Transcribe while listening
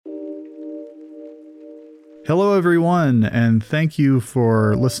Hello, everyone, and thank you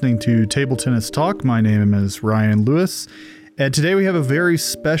for listening to Table Tennis Talk. My name is Ryan Lewis, and today we have a very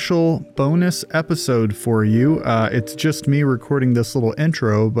special bonus episode for you. It's just me recording this little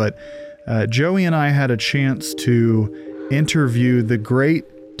intro, but Joey and I had a chance to interview the great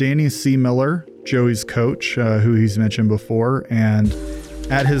Danny C. Miller, Joey's coach, who he's mentioned before, and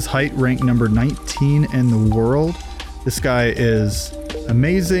at his height, ranked number 19 in the world. This guy is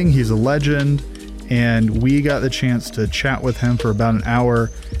amazing. He's a legend. And we got the chance to chat with him for about an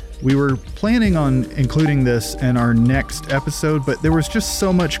hour. We were planning on including this in our next episode, but there was just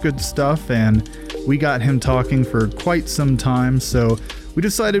so much good stuff, and we got him talking for quite some time. So we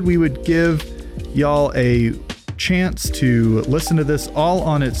decided we would give y'all a chance to listen to this all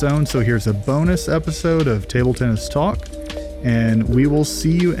on its own. So here's a bonus episode of Table Tennis Talk, and we will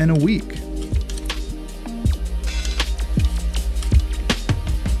see you in a week.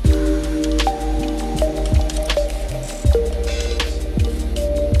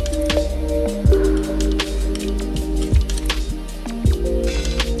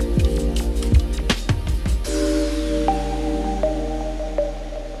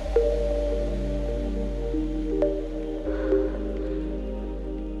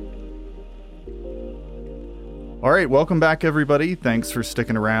 All right, welcome back, everybody. Thanks for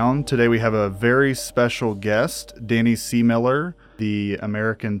sticking around. Today we have a very special guest, Danny C. Miller, the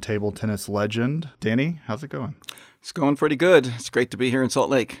American table tennis legend. Danny, how's it going? It's going pretty good. It's great to be here in Salt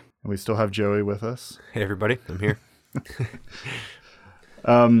Lake. And we still have Joey with us. Hey, everybody. I'm here.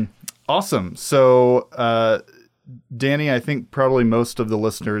 Awesome. So, Danny, I think probably most of the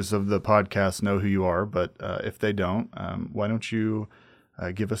listeners of the podcast know who you are, but if they don't, why don't you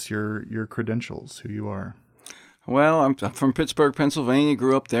give us your credentials, who you are? Well, I'm from Pittsburgh, Pennsylvania.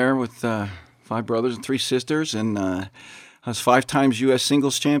 Grew up there with 5 brothers and 3 sisters, and I was 5 times U.S.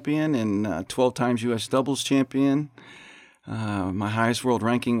 singles champion and 12 times U.S. doubles champion. My highest world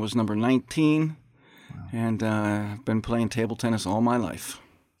ranking was number 19, wow. And I've been playing table tennis all my life.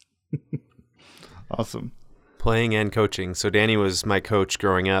 Awesome. Playing and coaching. So Danny was my coach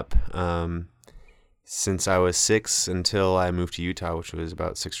growing up since I was 6 until I moved to Utah, which was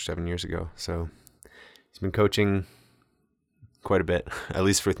about 6 or 7 years ago. So he's been coaching quite a bit, at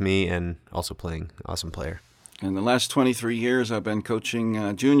least with me, and also playing. Awesome player. In the last 23 years, I've been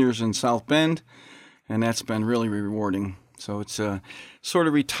coaching juniors in South Bend, and that's been really rewarding. So it's sort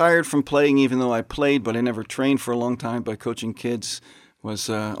of retired from playing, even though I played, but I never trained for a long time. But coaching kids was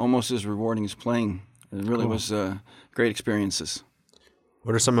almost as rewarding as playing. It really was great experiences.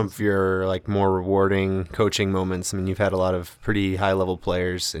 What are some of your more rewarding coaching moments? I mean, you've had a lot of pretty high-level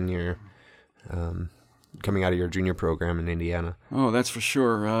players in your coming out of your junior program in Indiana. Oh, that's for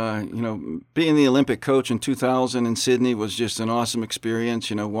sure. Being the Olympic coach in 2000 in Sydney was just an awesome experience.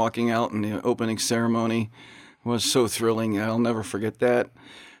 Walking out in the opening ceremony was so thrilling. I'll never forget that.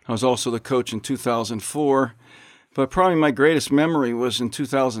 I was also the coach in 2004. But probably my greatest memory was in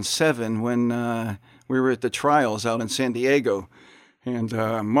 2007 when we were at the trials out in San Diego. And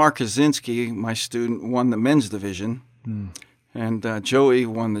Mark Kaczynski, my student, won the men's division. And Joey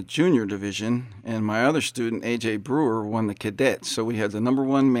won the junior division, and my other student, A.J. Brewer, won the cadet. So we had the number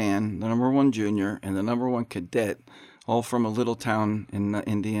 1 man, the number 1 junior, and the number 1 cadet, all from a little town in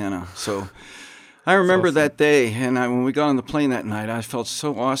Indiana. So I remember awesome. That day, and when we got on the plane that night, I felt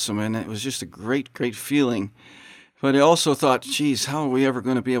so awesome, and it was just a great, great feeling. But I also thought, geez, how are we ever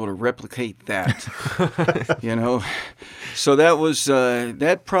going to be able to replicate that? So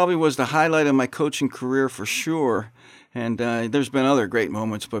that probably was the highlight of my coaching career for sure. And there's been other great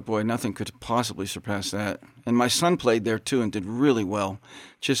moments, but boy, nothing could possibly surpass that. And my son played there too and did really well.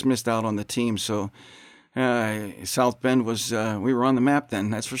 Just missed out on the team. So South Bend was, we were on the map then,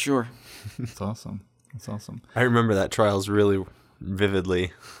 that's for sure. That's awesome. I remember that trials really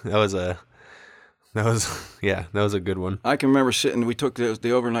vividly. That was a good one. I can remember we took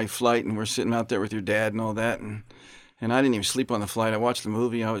the overnight flight, and we're sitting out there with your dad and all that. And I didn't even sleep on the flight. I watched the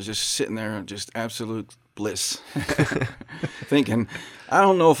movie. I was just sitting there, just absolute bliss, thinking, I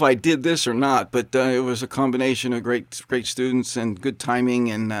don't know if I did this or not, but it was a combination of great students and good timing,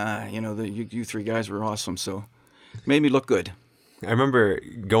 and you 3 guys were awesome, so it made me look good. I remember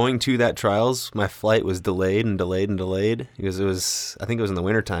going to that trials. My flight was delayed because I think it was in the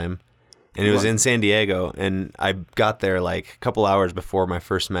wintertime, and it was in San Diego, and I got there a couple hours before my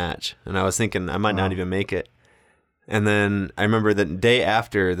first match, and I was thinking I might not even make it. And then I remember the day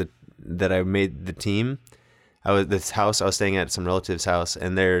after that I made the team, I was staying at some relative's house,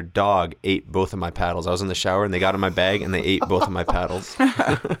 and their dog ate both of my paddles. I was in the shower, and they got in my bag, and they ate both of my paddles.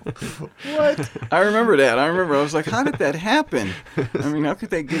 What? I remember that. I was like, how did that happen? I mean, how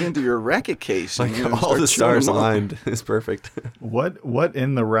could they get into your racket case? Like, all the stars aligned. It's perfect. What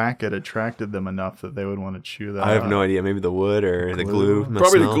in the racket attracted them enough that they would want to chew that I have up? no idea. Maybe the wood or the glue.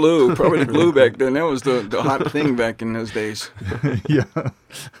 Probably the glue. Probably the glue back then. That was the hot thing back in those days. Yeah.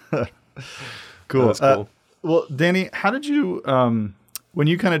 Cool. That's cool. Well, Danny, how did you, when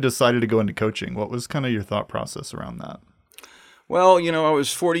you kind of decided to go into coaching, what was kind of your thought process around that? Well, I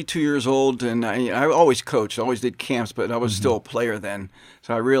was 42 years old, and I always coached, always did camps, but I was still a player then.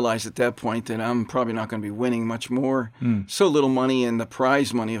 So I realized at that point that I'm probably not going to be winning much more. So little money in the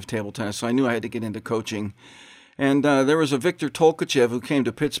prize money of table tennis, so I knew I had to get into coaching. And there was a Victor Tolkachev who came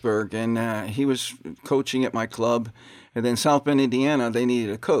to Pittsburgh, and he was coaching at my club. And then South Bend, Indiana, they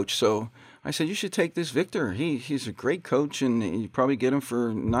needed a coach. So I said, you should take this Victor. He's a great coach, and you probably get him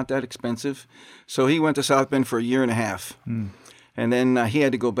for not that expensive. So he went to South Bend for a year and a half. And then he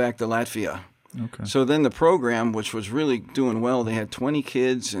had to go back to Latvia. Okay. So then the program, which was really doing well, they had 20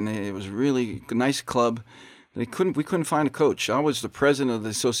 kids, and it was really a nice club. We couldn't find a coach. I was the president of the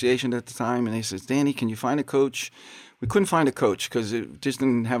association at the time, and they said, Danny, can you find a coach? We couldn't find a coach because it just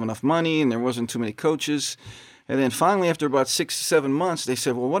didn't have enough money, and there wasn't too many coaches. And then finally, after about 6 to 7 months, they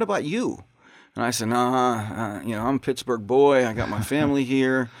said, well, what about you? And I said, I'm a Pittsburgh boy. I got my family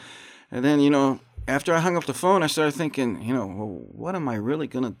here. And then, after I hung up the phone, I started thinking, well, what am I really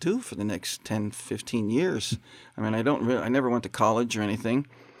going to do for the next 10, 15 years? I mean, I never went to college or anything.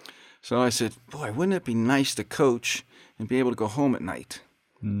 So I said, boy, wouldn't it be nice to coach and be able to go home at night?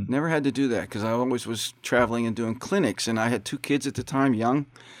 Never had to do that because I always was traveling and doing clinics, and I had 2 kids at the time, young.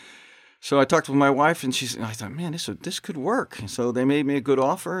 So I talked with my wife, and I thought, man, this could work. So they made me a good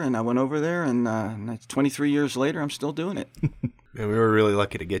offer, and I went over there, and 23 years later, I'm still doing it. Yeah, we were really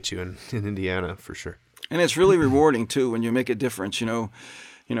lucky to get you in Indiana, for sure. And it's really rewarding, too, when you make a difference. Mark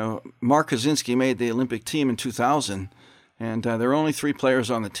Kaczynski made the Olympic team in 2000, and there were only 3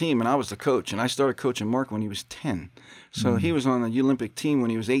 players on the team, and I was the coach. And I started coaching Mark when he was 10. So he was on the Olympic team when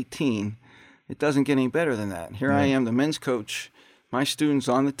he was 18. It doesn't get any better than that. Here I am, the men's coach. My students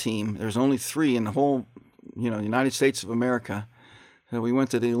on the team, there's only 3 in the whole, United States of America. We went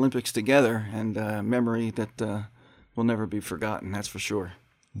to the Olympics together, and memory that will never be forgotten, that's for sure.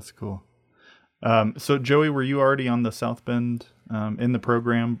 That's cool. So, Joey, were you already on the South Bend in the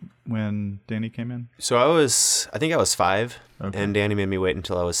program when Danny came in? So I think I was 5, and Danny made me wait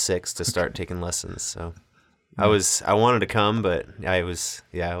until I was 6 to start taking lessons. So I wanted to come, but I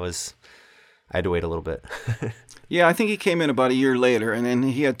had to wait a little bit. Yeah, I think he came in about a year later, and then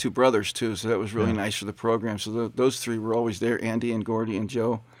he had 2 brothers, too, so that was really nice for the program. So those 3 were always there, Andy and Gordy and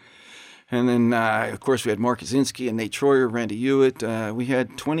Joe. And then, of course, we had Mark Kaczynski and Nate Troyer, Randy Hewitt. We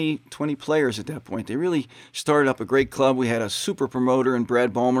had 20 players at that point. They really started up a great club. We had a super promoter in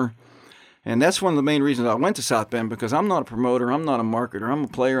Brad Balmer. And that's one of the main reasons I went to South Bend, because I'm not a promoter, I'm not a marketer, I'm a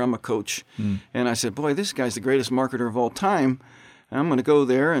player, I'm a coach. And I said, boy, this guy's the greatest marketer of all time. And I'm going to go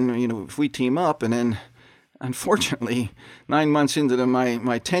there, and, if we team up, and then... Unfortunately, 9 months into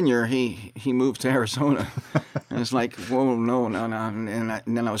my tenure, he moved to Arizona. And it's like, whoa, no. And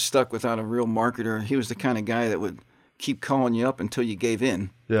then I was stuck without a real marketer. He was the kind of guy that would keep calling you up until you gave in.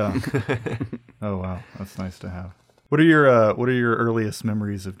 Yeah. Oh, wow. That's nice to have. What are your earliest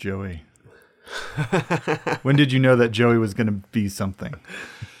memories of Joey? When did you know that Joey was going to be something?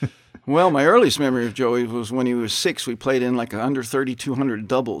 Well, my earliest memory of Joey was when he was 6. We played in like under 3,200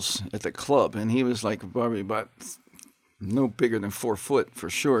 doubles at the club, and he was like probably about no bigger than 4 foot for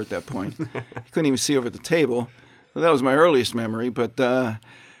sure at that point. He couldn't even see over the table. So that was my earliest memory. But,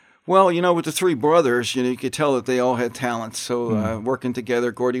 with the 3 brothers, you could tell that they all had talent. So working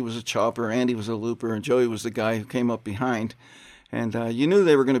together, Gordy was a chopper, Andy was a looper, and Joey was the guy who came up behind. And you knew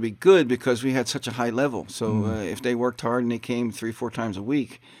they were going to be good because we had such a high level. So if they worked hard and they came 3-4 times a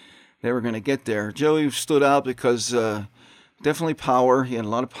week, they were going to get there. Joey stood out because definitely power. He had a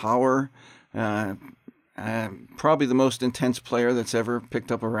lot of power. Probably the most intense player that's ever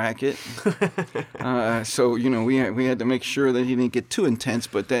picked up a racket. So we had to make sure that he didn't get too intense.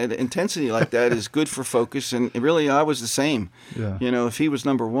 But that intensity like that is good for focus. And really, I was the same. Yeah. If he was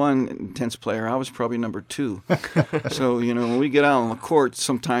number 1 intense player, I was probably number 2. So when we get out on the court,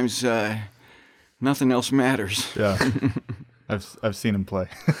 sometimes nothing else matters. Yeah. I've seen him play.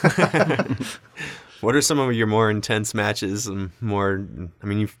 What are some of your more intense matches?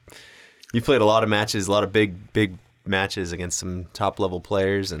 You've played a lot of matches, a lot of big matches against some top level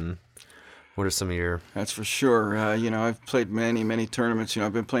players, and what are some of your? That's for sure. I've played many tournaments.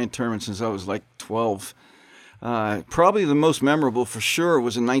 I've been playing tournaments since I was like 12. Probably the most memorable for sure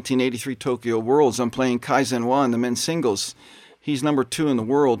was in 1983 Tokyo Worlds. I'm playing Kai Zhenhua in the men's singles. He's number 2 in the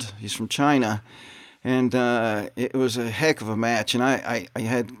world. He's from China. And it was a heck of a match. And I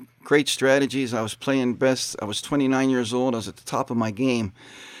had great strategies. I was playing best. I was 29 years old. I was at the top of my game.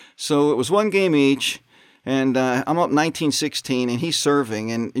 So it was one game each. And I'm up 19-16, and he's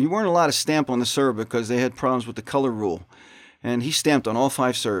serving. And you weren't allowed to stamp on the serve because they had problems with the color rule. And he stamped on all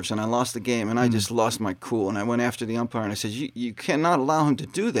 5 serves, and I lost the game, and I just lost my cool. And I went after the umpire, and I said, you cannot allow him to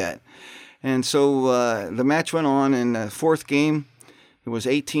do that. And so the match went on, and the 4th game, it was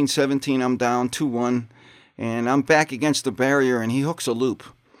 18-17. I'm down 2-1, and I'm back against the barrier, and he hooks a loop.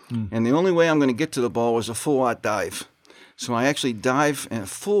 And the only way I'm going to get to the ball was a full-out dive. So I actually dive, and a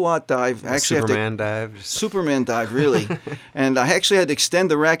full-out dive. Superman dive? Superman dive, really. And I actually had to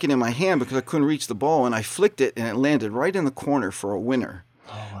extend the racket in my hand because I couldn't reach the ball, and I flicked it, and it landed right in the corner for a winner.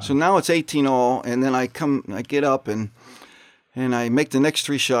 Oh, wow. So now it's 18-all, and then I get up, and I make the next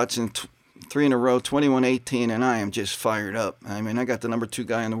 3 shots, and 3 in a row, 21-18, and I am just fired up. I mean, I got the number 2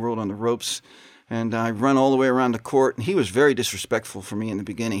 guy in the world on the ropes, and I run all the way around the court. And he was very disrespectful for me in the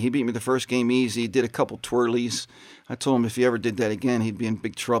beginning. He beat me the first game easy, did a couple twirlies. I told him if he ever did that again, he'd be in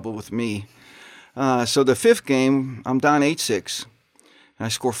big trouble with me. So the 5th game, I'm down 8-6. And I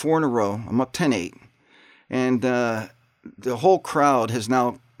score 4 in a row. I'm up 10-8. And the whole crowd has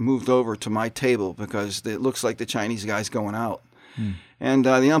now moved over to my table because it looks like the Chinese guy's going out. And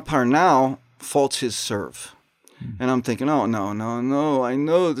the umpire now faults his serve. And I'm thinking, oh, no, I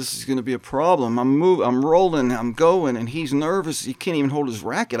know this is going to be a problem. I'm rolling, I'm going, and he's nervous. He can't even hold his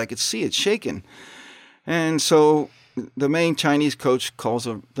racket. I could see it shaking. And so the main Chinese coach calls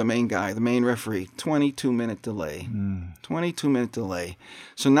the main guy, the main referee, 22-minute delay. 22-minute delay.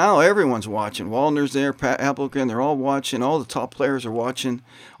 So now everyone's watching. Waldner's there, Pat Appleton, they're all watching. All the top players are watching.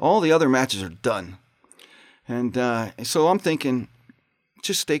 All the other matches are done. And so I'm thinking,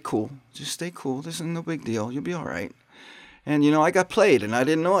 just stay cool. Just stay cool. This is no big deal. You'll be all right. And, I got played, and I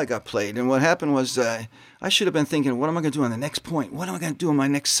didn't know I got played. And what happened was I should have been thinking, what am I going to do on the next point? What am I going to do on my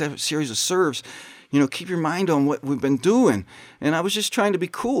next series of serves? Keep your mind on what we've been doing. And I was just trying to be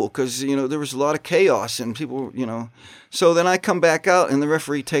cool because, there was a lot of chaos and people, So then I come back out, and the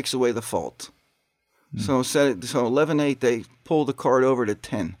referee takes away the fault. So 11-8, they pulled the card over to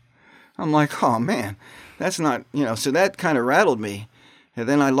 10. I'm like, oh, man, that's not, so that kind of rattled me. And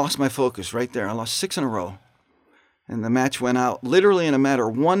then I lost my focus right there. I lost 6 in a row. And the match went out. Literally in a matter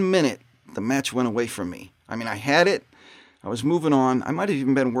of 1 minute, the match went away from me. I mean, I had it. I was moving on. I might have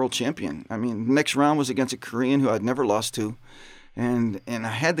even been world champion. I mean, the next round was against a Korean who I'd never lost to. And I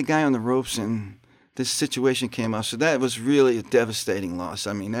had the guy on the ropes, and this situation came up. So that was really a devastating loss.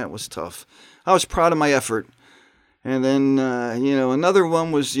 I mean, that was tough. I was proud of my effort. And then, another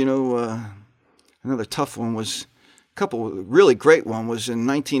one was, another tough one was, couple really great one was in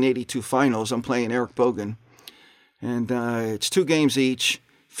 1982 finals. I'm playing Eric Bogan, and it's 2 games each,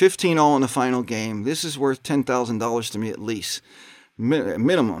 15-all in the final game. This is worth $10,000 to me at least,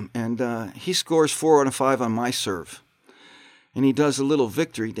 minimum. And he scores 4 out of 5 on my serve, and he does a little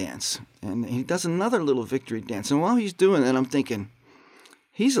victory dance, and he does another little victory dance. And while he's doing that, I'm thinking,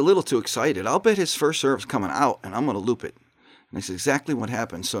 he's a little too excited. I'll bet his first serve's coming out, and I'm going to loop it. And that's exactly what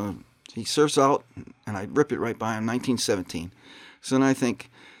happened. So he serves out, and I rip it right by him, 19-17. So then I think,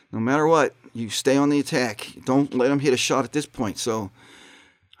 no matter what, you stay on the attack. Don't let him hit a shot at this point. So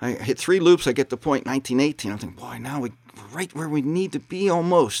I hit 3 loops. I get the point, 19-18. I'm thinking, boy, now we're right where we need to be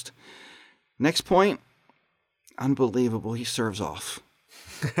almost. Next point, unbelievable. He serves off.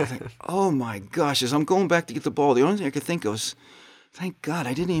 I think, oh, my gosh. As I'm going back to get the ball, the only thing I could think of was, thank God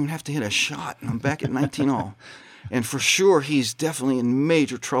I didn't even have to hit a shot, and I'm back at 19-all. And for sure, he's definitely in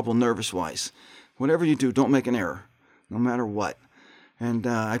major trouble nervous-wise. Whatever you do, don't make an error, no matter what. And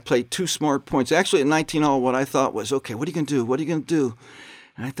I played 2 smart points. Actually, at 19-all, what I thought was, okay, what are you going to do? What are you going to do?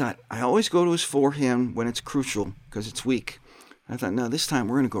 And I thought, I always go to his forehand when it's crucial because it's weak. I thought, no, this time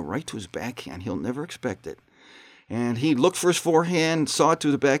we're going to go right to his backhand. He'll never expect it. And he looked for his forehand, saw it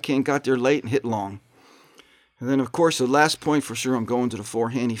to the backhand, got there late, and hit long. And then, of course, the last point for sure, I'm going to the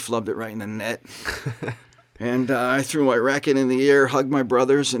forehand. He flubbed it right in the net. And I threw my racket in the air, hugged my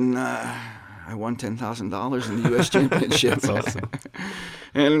brothers, and I won $10,000 in the U.S. Championship. That's awesome.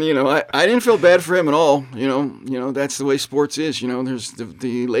 And, I didn't feel bad for him at all. That's the way sports is. There's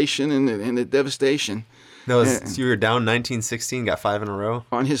the elation and the devastation. No, you were down 19-16, got 5 in a row?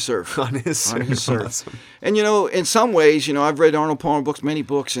 On his serve. On his serve. Awesome. And, in some ways, I've read Arnold Palmer books, many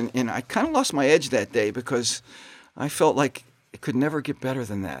books, and I kind of lost my edge that day because I felt like it could never get better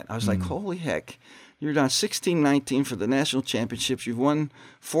than that. I was like, holy heck. You're down 16-19 for the national championships. You've won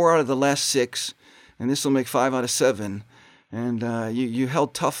 4 out of the last 6. and this will make 5 out of 7. And you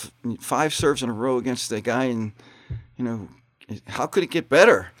held tough 5 serves in a row against the guy, and how could it get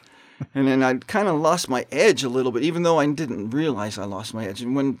better? And then I kind of lost my edge a little bit, even though I didn't realize I lost my edge.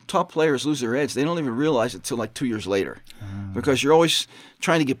 And when top players lose their edge, they don't even realize it till like 2 years later, because you're always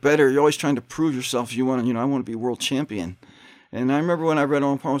trying to get better. You're always trying to prove yourself. You want to, I want to be world champion. And I remember when I read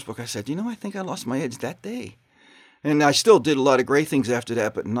Arnold Palmer's book, I said, I think I lost my edge that day. And I still did a lot of great things after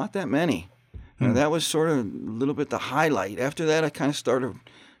that, but not that many. That was sort of a little bit the highlight. After that, I kind of started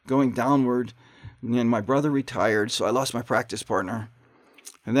going downward. And then my brother retired, so I lost my practice partner.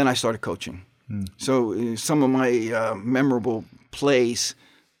 And then I started coaching. So some of my memorable plays,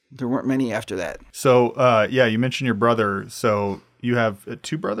 there weren't many after that. So, you mentioned your brother. So you have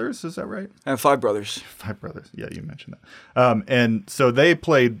 2 brothers, is that right? I have 5 brothers. 5 brothers. Yeah, you mentioned that. And so they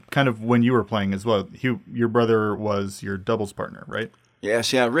played kind of when you were playing as well. Your brother was your doubles partner, right?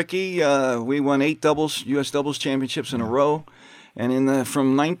 Yes, yeah. Ricky, we won 8 U.S. doubles championships in a row. And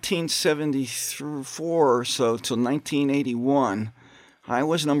from 1974 or so till 1981, I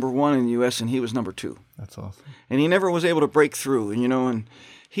was number 1 in the U.S. and he was number 2. That's awesome. And he never was able to break through. And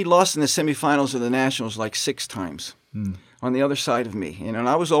he lost in the semifinals of the Nationals like 6 times on the other side of me. And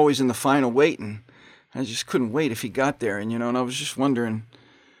I was always in the final waiting. I just couldn't wait if he got there. And I was just wondering.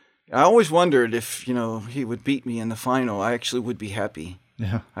 I always wondered if he would beat me in the final. I actually would be happy.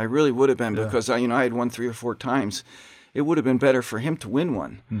 Yeah, I really would have been, because I had won 3 or 4 times. It would have been better for him to win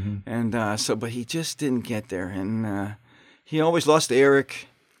one. And but he just didn't get there. And he always lost to Eric,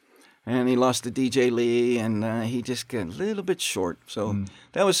 and he lost to DJ Lee, and he just got a little bit short. So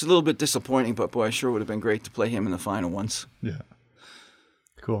that was a little bit disappointing, but boy, I sure would have been great to play him in the final once. Yeah.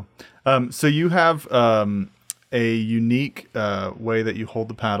 Cool. So you have a unique way that you hold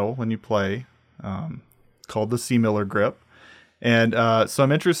the paddle when you play, called the C. Miller grip. And so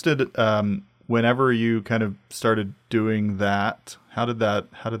I'm interested, whenever you kind of started doing that, how did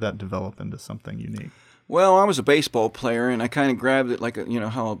that develop into something unique? Well, I was a baseball player, and I kind of grabbed it like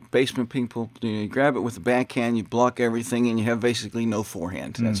how baseball people do. You grab it with the backhand, you block everything, and you have basically no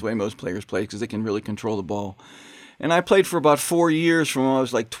forehand. That's the way most players play, because they can really control the ball. And I played for about 4 years, from when I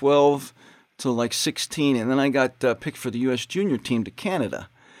was like 12 to like 16, and then I got picked for the U.S. junior team to Canada.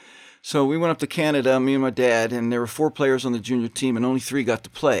 So we went up to Canada, me and my dad, and there were 4 players on the junior team, and only 3 got to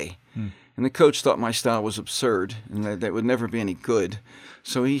play. And the coach thought my style was absurd and that would never be any good.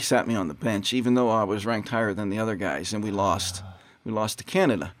 So he sat me on the bench, even though I was ranked higher than the other guys, and we lost. We lost to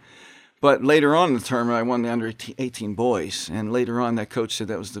Canada. But later on in the tournament, I won the under-18 boys, and later on that coach said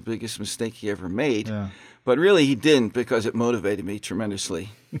that was the biggest mistake he ever made. Yeah. But really he didn't, because it motivated me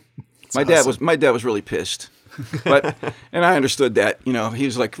tremendously. My dad was really pissed. And I understood that. He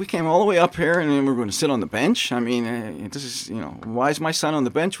was like, we came all the way up here and then we're going to sit on the bench. I mean, this is, why is my son on the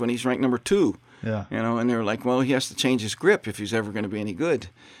bench when he's ranked number 2? Yeah. And they were like, well, he has to change his grip if he's ever going to be any good.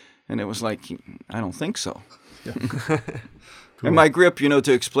 And it was like, I don't think so. Yeah. Cool. And my grip,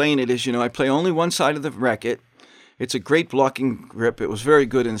 to explain it is, I play only one side of the racket. It's a great blocking grip. It was very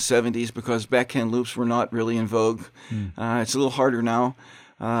good in the 70s because backhand loops were not really in vogue. It's a little harder now.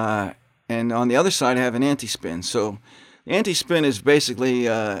 And on the other side, I have an anti-spin. So the anti-spin is basically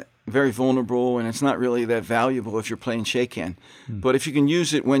very vulnerable, and it's not really that valuable if you're playing shakehand. But if you can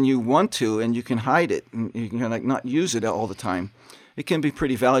use it when you want to, and you can hide it, and you can not use it all the time, it can be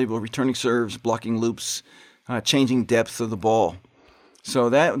pretty valuable, returning serves, blocking loops, changing depth of the ball. So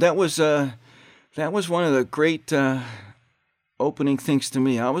that was one of the great opening things to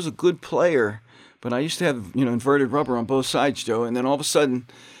me. I was a good player, but I used to have inverted rubber on both sides, Joe, and then all of a sudden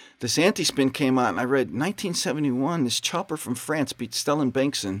this anti-spin came out, and I read 1971, this chopper from France beat Stellan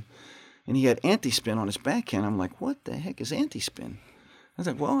Bengtson, and he had anti-spin on his backhand. I'm like, what the heck is anti-spin? I was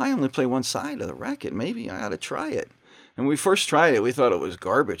like, well, I only play one side of the racket. Maybe I ought to try it. And when we first tried it, we thought it was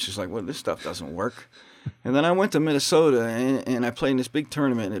garbage. It's like, well, this stuff doesn't work. And then I went to Minnesota, and I played in this big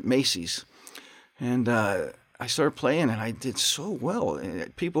tournament at Macy's. And I started playing, and I did so well.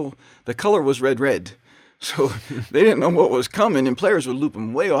 The color was red. So they didn't know what was coming, and players were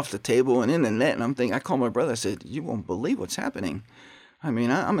looping way off the table and in the net. And I called my brother. I said, you won't believe what's happening. I mean,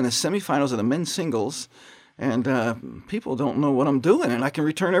 I'm in the semifinals of the men's singles, and people don't know what I'm doing, and I can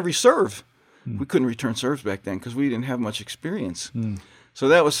return every serve. We couldn't return serves back then because we didn't have much experience. So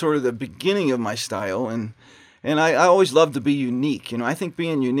that was sort of the beginning of my style, and I always loved to be unique. I think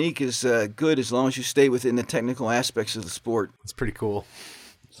being unique is good as long as you stay within the technical aspects of the sport. It's pretty cool.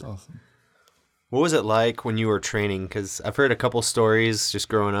 It's awesome. What was it like when you were training? Because I've heard a couple stories just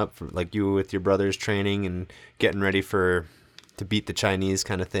growing up, like you with your brothers training and getting ready to beat the Chinese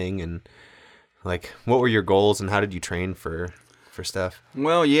kind of thing. And like, what were your goals and how did you train for for stuff?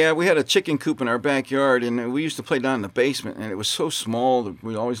 Well, yeah, we had a chicken coop in our backyard, and we used to play down in the basement, and it was so small that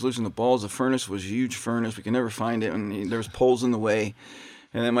we'd always losing the balls. The furnace was a huge furnace. We could never find it, and there was poles in the way.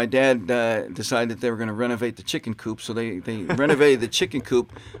 And then my dad decided they were going to renovate the chicken coop, so they renovated the chicken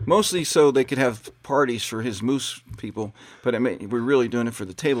coop, mostly so they could have parties for his moose people, but we're really doing it for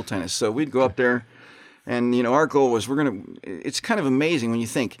the table tennis. So we'd go up there, and, our goal was it's kind of amazing when you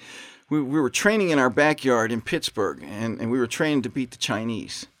think, we were training in our backyard in Pittsburgh, and we were training to beat the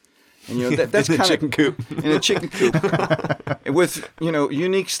Chinese. And that's kind of chicken coop. In a chicken coop with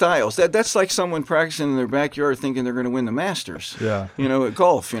unique styles. That's like someone practicing in their backyard thinking they're going to win the Masters. Yeah. At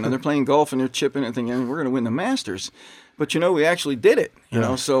golf. They're playing golf and they're chipping and thinking we're going to win the Masters. But we actually did it.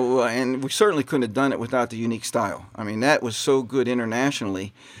 So and we certainly couldn't have done it without the unique style. I mean, that was so good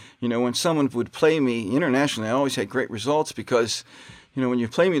internationally. When someone would play me internationally, I always had great results because. When you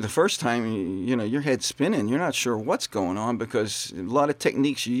play me the first time, your head's spinning. You're not sure what's going on because a lot of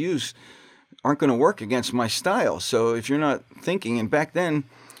techniques you use aren't going to work against my style. So if you're not thinking, and back then,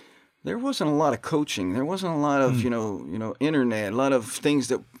 there wasn't a lot of coaching. There wasn't a lot of, internet, a lot of things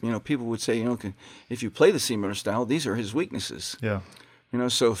that, people would say, if you play the Seamer style, these are his weaknesses. Yeah.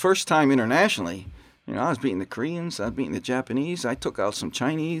 So first time internationally, I was beating the Koreans, I was beating the Japanese, I took out some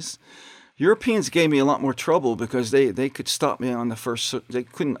Chinese. Europeans gave me a lot more trouble because they could stop me on the first. I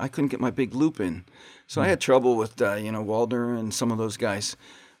couldn't get my big loop in, so I had trouble with Walder and some of those guys.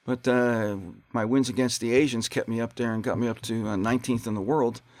 But my wins against the Asians kept me up there and got me up to 19th in the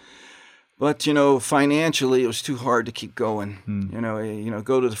world. But financially, it was too hard to keep going.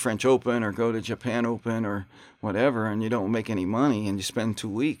 Go to the French Open or go to Japan Open or whatever, and you don't make any money, and you spend 2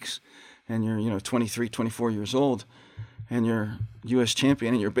 weeks, and you're 23, 24 years old. And you're U.S.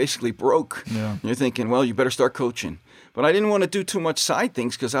 champion, and you're basically broke. Yeah. You're thinking, well, you better start coaching. But I didn't want to do too much side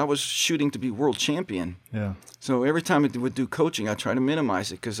things because I was shooting to be world champion. Yeah. So every time I would do coaching, I try to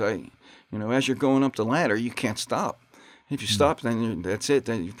minimize it because as you're going up the ladder, you can't stop. If you stop, then that's it.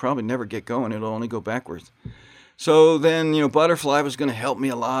 Then you probably never get going. It'll only go backwards. So then, Butterfly was going to help me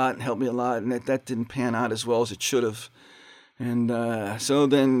a lot, and that didn't pan out as well as it should have. And so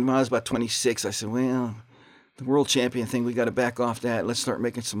then when I was about 26, I said, well, the world champion thing, we got to back off that. Let's start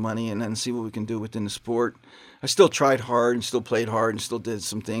making some money and then see what we can do within the sport. I still tried hard and still played hard and still did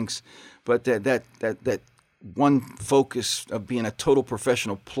some things, but that one focus of being a total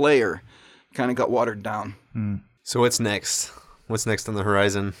professional player kind of got watered down. So what's next? What's next on the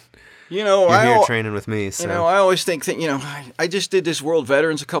horizon? You're I here training with me. So. I always think I just did this World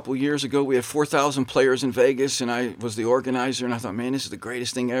Veterans a couple years ago. We had 4,000 players in Vegas, and I was the organizer, and I thought, man, this is the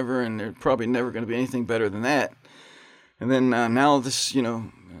greatest thing ever, and there's probably never going to be anything better than that. And then now this,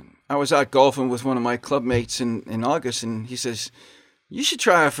 I was out golfing with one of my club mates in August, and he says, you should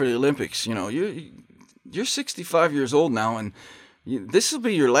try out for the Olympics. You're 65 years old now, and this will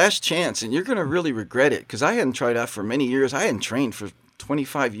be your last chance, and you're going to really regret it, because I hadn't tried out for many years. I hadn't trained for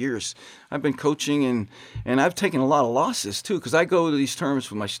 25 years. I've been coaching and I've taken a lot of losses too, because I go to these tournaments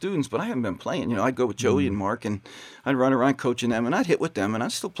with my students, but I haven't been playing. I'd go with Joey and Mark, and I'd run around coaching them, and I'd hit with them, and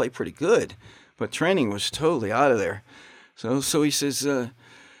I'd still play pretty good, but training was totally out of there. So he says,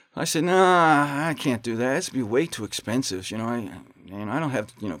 I said, nah, I can't do that. It's be way too expensive. I don't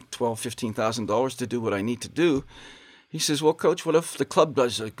have $12,000-$15,000 to do what I need to do. He says, well, Coach, what if the club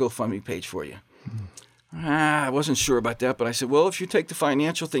does a GoFundMe page for you? I wasn't sure about that, but I said, well, if you take the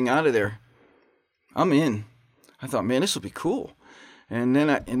financial thing out of there, I'm in. I thought, man, this will be cool. And then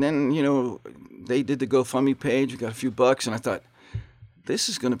they did the GoFundMe page. We got a few bucks, and I thought, this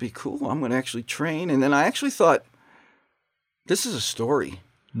is going to be cool. I'm going to actually train. And then I actually thought, this is a story.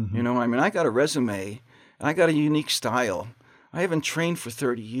 I got a resume, and I got a unique style. I haven't trained for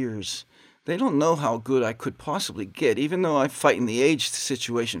 30 years. They don't know how good I could possibly get, even though I fight in the age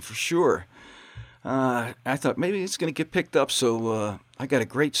situation for sure. I thought maybe it's going to get picked up, so I got a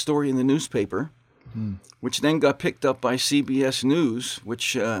great story in the newspaper, which then got picked up by CBS News,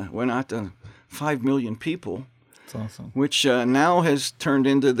 which went out to 5 million people. That's awesome. Which now has turned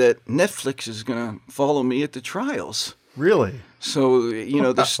into that Netflix is going to follow me at the trials. Really? So,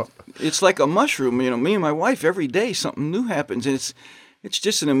 it's like a mushroom. Me and my wife, every day something new happens, and it's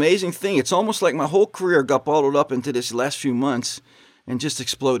just an amazing thing. It's almost like my whole career got bottled up into this last few months and just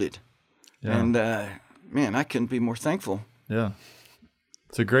exploded. Yeah. And, man, I couldn't be more thankful. Yeah.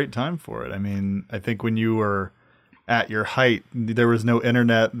 It's a great time for it. I mean, I think when you were at your height, there was no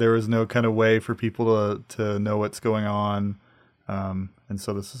internet. There was no kind of way for people to know what's going on. And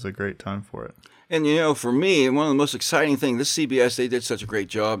so this is a great time for it. And, for me, one of the most exciting things, this CBS, they did such a great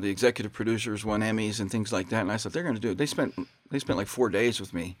job. The executive producers won Emmys and things like that. And I said, they're going to do it. They spent like 4 days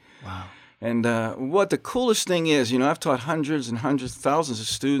with me. Wow. And what the coolest thing is, I've taught hundreds and hundreds, thousands of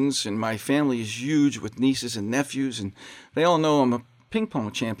students, and my family is huge with nieces and nephews, and they all know I'm a ping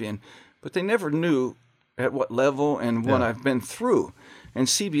pong champion, but they never knew at what level and what I've been through. And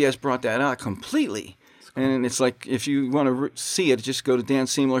CBS brought that out completely. And it's like, if you want to see it, just go to Dan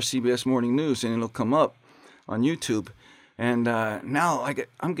Seymour, CBS Morning News, and it'll come up on YouTube. And now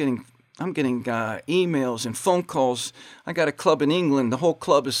I'm getting emails and phone calls. I got a club in England. The whole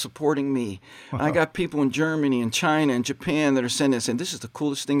club is supporting me. Wow. I got people in Germany and China and Japan that are saying, this is the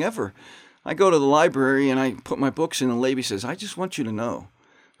coolest thing ever. I go to the library and I put my books in, and the lady says, I just want you to know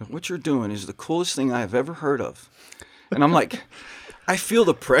that what you're doing is the coolest thing I have ever heard of. And I'm like, I feel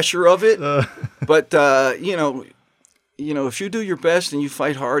the pressure of it, but if you do your best and you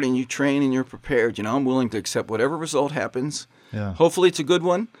fight hard and you train and you're prepared, I'm willing to accept whatever result happens. Yeah. Hopefully it's a good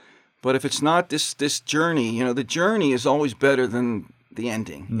one, but if it's not, this journey, the journey is always better than the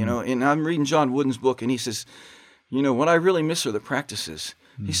ending. And I'm reading John Wooden's book, and he says, what I really miss are the practices.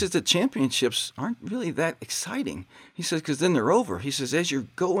 He says the championships aren't really that exciting. He says, because then they're over. He says, as you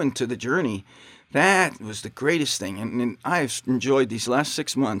go into the journey, that was the greatest thing. And I've enjoyed these last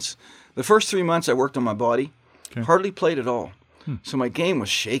 6 months. The first 3 months I worked on my body, hardly played at all. So my game was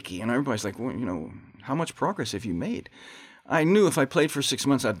shaky. And everybody's like, well, how much progress have you made? I knew if I played for 6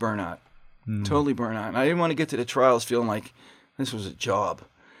 months, I'd burn out. Totally burn out. And I didn't want to get to the trials feeling like this was a job.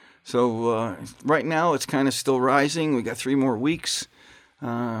 So right now it's kind of still rising. We got 3 more weeks.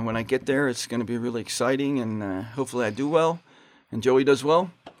 When I get there, it's going to be really exciting, and hopefully I do well, and Joey does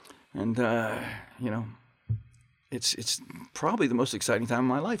well, and it's probably the most exciting time of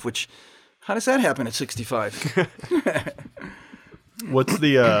my life. Which, how does that happen at 65? What's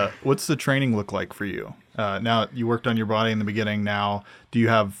the training look like for you? Now you worked on your body in the beginning. Now, do you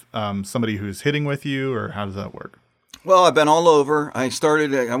have somebody who's hitting with you, or how does that work? Well, I've been all over. I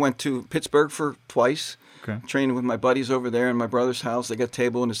went to Pittsburgh for twice. Okay. Trained with my buddies over there in my brother's house. They got a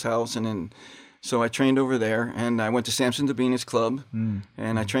table in his house, so I trained over there. And I went to Samson Dabina's club,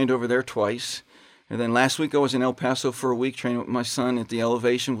 and I trained over there twice. And then last week I was in El Paso for a week, training with my son at the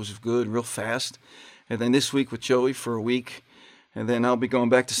Elevation. Was good, real fast. And then this week with Joey for a week. And then I'll be going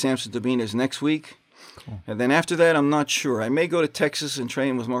back to Samson Dabina's next week. Cool. And then after that, I'm not sure. I may go to Texas and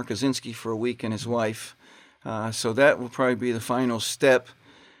train with Mark Kaczynski for a week and his wife. So that will probably be the final step.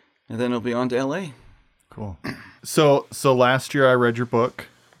 And then it'll be on to L.A. Cool. So last year I read your book,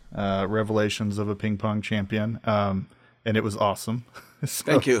 Revelations of a Ping Pong Champion, and it was awesome. So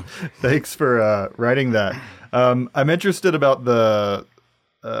thank you. Thanks for writing that. I'm interested about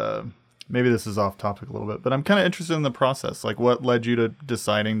maybe this is off topic a little bit, but I'm kind of interested in the process. Like, what led you to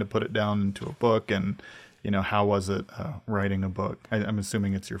deciding to put it down into a book, and how was it writing a book? I'm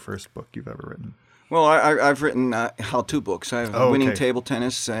assuming it's your first book you've ever written. Well, I've written how-to books. I have Winning Table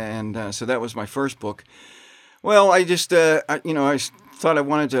Tennis, and so that was my first book. Well, I just, I thought I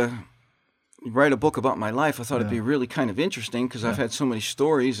wanted to write a book about my life. I thought it'd be really kind of interesting because I've had so many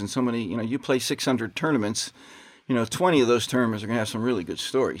stories and so many, you play 600 tournaments, 20 of those tournaments are going to have some really good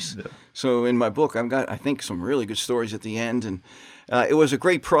stories. Yeah. So in my book, I've got, I think, some really good stories at the end. And it was a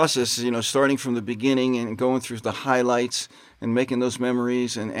great process, starting from the beginning and going through the highlights and making those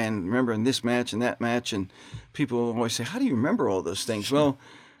memories and remembering this match and that match. And people always say, how do you remember all those things? Well,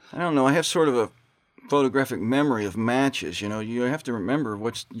 I don't know. I have sort of a photographic memory of matches. You have to remember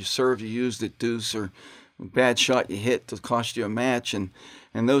what you served, you used at deuce, or a bad shot you hit to cost you a match. And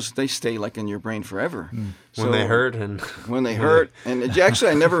those, they stay like in your brain forever. When they hurt. When they hurt. And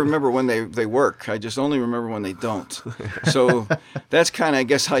actually, I never remember when they work. I just only remember when they don't. So that's kind of, I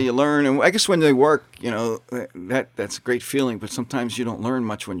guess, how you learn. And I guess when they work, that's a great feeling. But sometimes you don't learn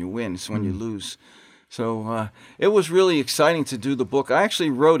much when you win. It's when you lose. So it was really exciting to do the book. I actually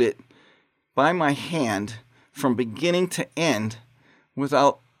wrote it by my hand from beginning to end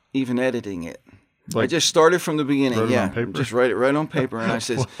without even editing it. I just started from the beginning. Just write it right on paper. And I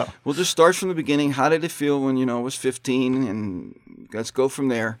says, we'll just start from the beginning. How did it feel when, I was 15? And let's go from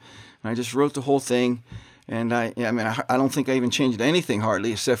there. And I just wrote the whole thing. And I don't think I even changed anything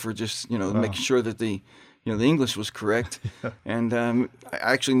hardly, except for just, making sure that the English was correct. And I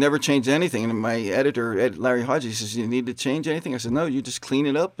actually never changed anything. And my editor, Larry Hodges, says, you need to change anything? I said, no, you just clean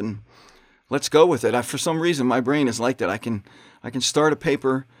it up and let's go with it. For some reason, my brain is like that. I can start a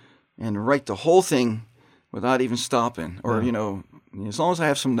paper and write the whole thing without even stopping, or as long as I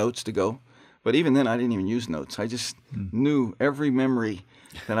have some notes to go. But even then, I didn't even use notes. I just knew every memory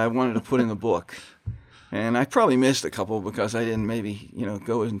that I wanted to put in the book, and I probably missed a couple because I didn't maybe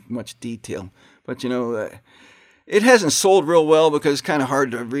go in much detail. But it hasn't sold real well because it's kind of hard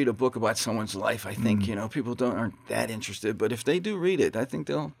to read a book about someone's life. I think people aren't that interested, but if they do read it, I think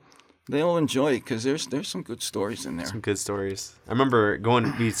they'll they'll enjoy it because there's some good stories in there. Some good stories. I remember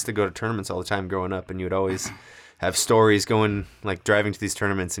we used to go to tournaments all the time growing up, and you would always have stories going, like driving to these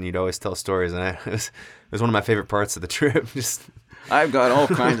tournaments, and you'd always tell stories, and it was one of my favorite parts of the trip. I've got all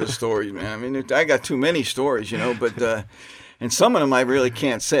kinds of stories, man. I mean, I got too many stories, but and some of them I really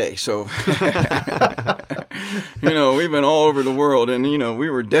can't say. So, we've been all over the world, and we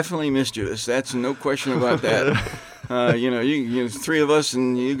were definitely mischievous. That's no question about that. Three of us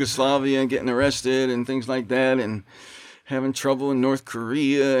in Yugoslavia getting arrested and things like that, and having trouble in North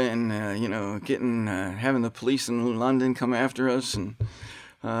Korea, and having the police in London come after us, and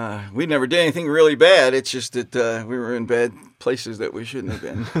we never did anything really bad. It's just that we were in bad places that we shouldn't have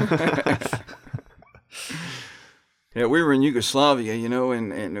been. Yeah, we were in Yugoslavia,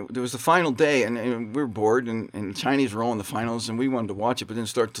 and it was the final day, and we were bored, and the Chinese were all in the finals, and we wanted to watch it, but it didn't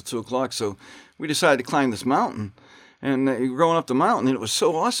start till 2 o'clock, so we decided to climb this mountain. And going up the mountain, and it was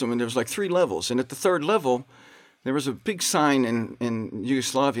so awesome, and there was like 3 levels, and at the 3rd level, there was a big sign in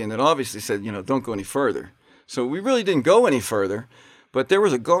Yugoslavia that obviously said, don't go any further. So we really didn't go any further, but there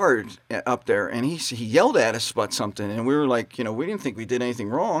was a guard up there, and he yelled at us about something, and we were like, we didn't think we did anything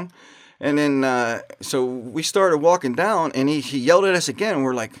wrong. And then, so we started walking down, and he yelled at us again, and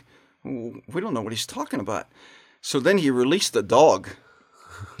we're like, we don't know what he's talking about. So then he released the dog.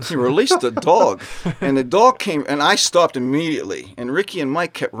 He released the dog, and the dog came, and I stopped immediately, and Ricky and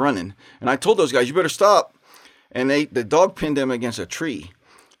Mike kept running. And I told those guys, you better stop. And the dog pinned him against a tree.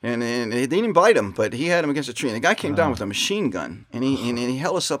 And they didn't bite him, but he had him against a tree. And the guy came down with a machine gun, and he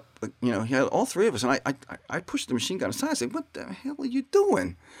held us up, he had all 3 of us. And I pushed the machine gun aside. I said, what the hell are you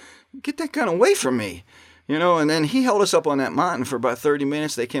doing? Get that gun away from me. And then he held us up on that mountain for about 30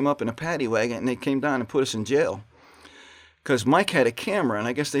 minutes. They came up in a paddy wagon, and they came down and put us in jail. Because Mike had a camera, and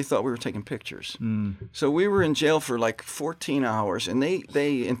I guess they thought we were taking pictures. So we were in jail for like 14 hours, and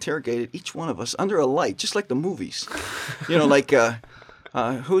they interrogated each one of us under a light, just like the movies.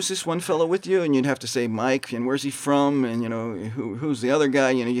 Who's this one fellow with you? And you'd have to say Mike, and where's he from? And, who's the other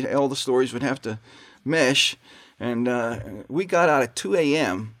guy? All the stories would have to mesh. And we got out at 2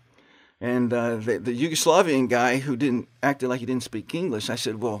 a.m., and the Yugoslavian guy who acted like he didn't speak English, I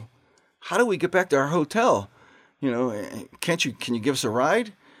said, well, how do we get back to our hotel? Can you give us a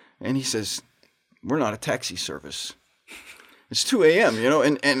ride? And he says, we're not a taxi service. It's 2 a.m.,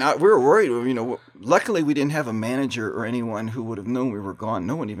 and we were worried, luckily we didn't have a manager or anyone who would have known we were gone.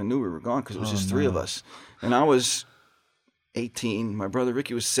 No one even knew we were gone because it was just 3 of us. And I was 18, my brother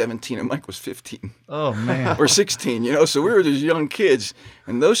Ricky was 17, and Mike was 15. Oh, man. Or 16, so we were just young kids,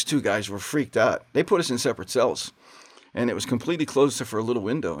 and those 2 guys were freaked out. They put us in separate cells, and it was completely closed except for a little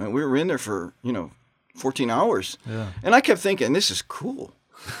window, and we were in there for, 14 hours. Yeah. And I kept thinking, this is cool,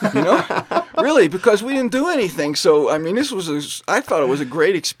 really, because we didn't do anything. So, I mean, I thought it was a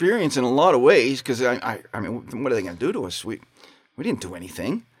great experience in a lot of ways, because, I mean, what are they going to do to us? We didn't do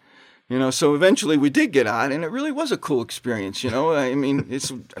anything, so eventually we did get out, and it really was a cool experience, I mean,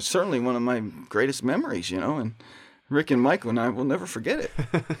 it's certainly one of my greatest memories, and Rick and Mike and I will never forget it.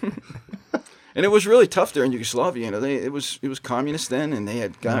 And it was really tough there in Yugoslavia. It was communist then, and they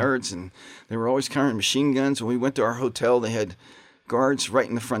had guards, and they were always carrying machine guns. When we went to our hotel, they had guards right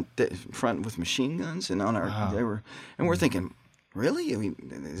in the front with machine guns, and and we're thinking, really? I mean,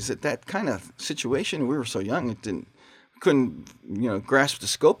 is it that kind of situation? We were so young, couldn't grasp the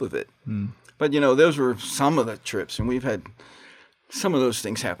scope of it. But those were some of the trips, and we've had some of those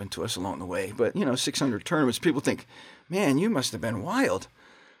things happen to us along the way. But 600 tournaments, people think, man, you must have been wild.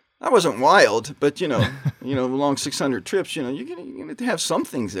 I wasn't wild, but along 600 trips, you're going to have some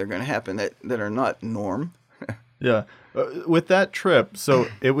things that are going to happen that are not norm. Yeah. With that trip, so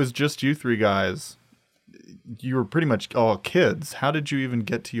it was just you 3 guys. You were pretty much all kids. How did you even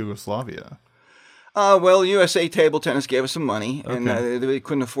get to Yugoslavia? Well, USA Table Tennis gave us some money, and they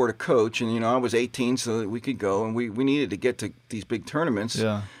couldn't afford a coach. And, I was 18, so that we could go, and we needed to get to these big tournaments.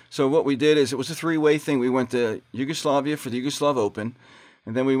 Yeah. So what we did is it was a 3-way thing. We went to Yugoslavia for the Yugoslav Open,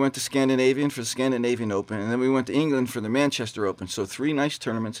 and then we went to Scandinavian for the Scandinavian Open, and then we went to England for the Manchester Open. So 3 nice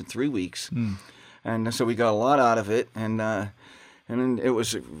tournaments in 3 weeks. And so we got a lot out of it, and then it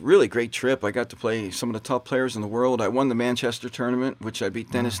was a really great trip. I got to play some of the top players in the world. I won the Manchester tournament, which I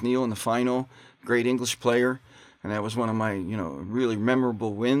beat Dennis Neal in the final, great English player, and that was one of my really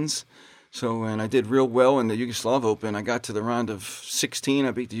memorable wins. So, and I did real well in the Yugoslav Open. I got to the round of 16.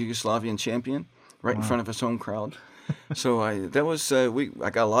 I beat the Yugoslavian champion right in front of his home crowd. So I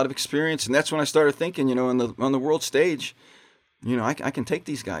got a lot of experience, and that's when I started thinking, on the world stage, I can take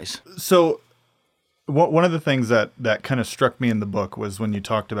these guys. So one of the things that kind of struck me in the book was when you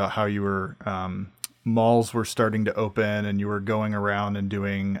talked about how you were malls were starting to open and you were going around and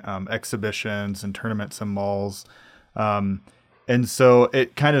doing exhibitions and tournaments in malls. And so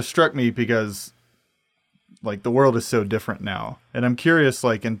it kind of struck me because like the world is so different now. And I'm curious,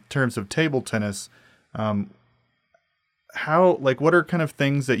 like in terms of table tennis, how, like, what are kind of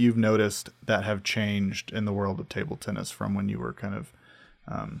things that you've noticed that have changed in the world of table tennis from when you were kind of,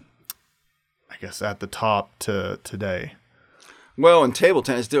 I guess, at the top to today? Well, in table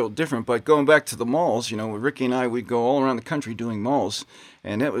tennis, they're different. But going back to the malls, with Ricky and I, we'd go all around the country doing malls.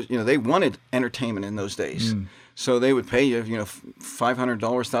 And that was, they wanted entertainment in those days. So they would pay you, $500,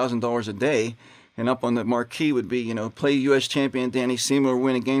 $1,000 a day. And up on the marquee would be, play U.S. champion Danny Seymour,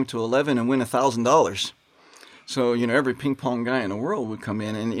 win a game to 11 and win $1,000. So, every ping pong guy in the world would come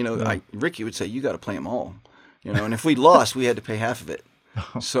in and, Ricky would say, you got to play them all. And if we lost, we had to pay half of it.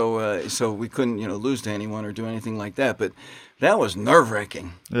 So we couldn't, lose to anyone or do anything like that. But that was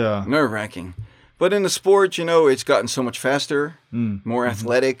nerve-wracking. Yeah. Nerve-wracking. But in the sport, it's gotten so much faster, more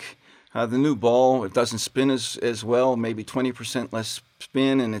athletic. The new ball, it doesn't spin as well, maybe 20% less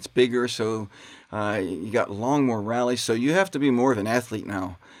spin, and it's bigger. So you got more rallies. So you have to be more of an athlete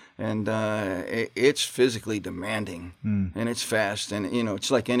now. And it's physically demanding, and it's fast. And,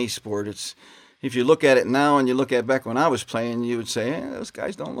 it's like any sport. If you look at it now and you look at back when I was playing, you would say, those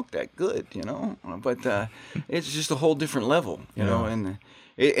guys don't look that good, But it's just a whole different level, know. And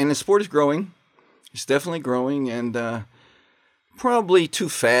the sport is growing. It's definitely growing, and probably too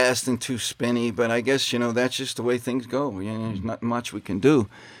fast and too spinny. But I guess, that's just the way things go. There's not much we can do.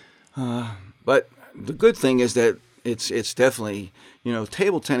 But the good thing is that it's definitely,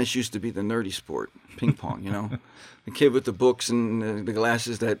 table tennis used to be the nerdy sport, ping pong, The kid with the books and the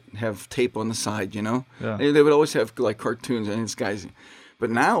glasses that have tape on the side, Yeah. They would always have like cartoons and it's guys. But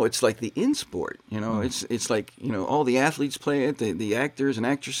now it's like the in sport, It's like, all the athletes play it, the actors and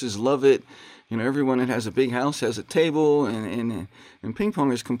actresses love it. Everyone that has a big house has a table, and ping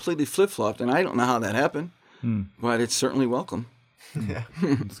pong is completely flip-flopped, and I don't know how that happened, but it's certainly welcome. Yeah,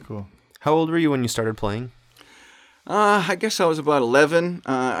 that's cool. How old were you when you started playing? I guess I was about 11.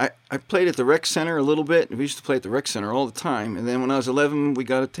 I played at the rec center a little bit. We used to play at the rec center all the time. And then when I was 11, we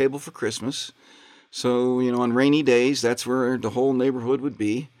got a table for Christmas. So, on rainy days, that's where the whole neighborhood would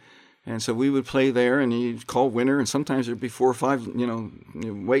be. And so we would play there, and you'd call winner, and sometimes there'd be 4 or 5,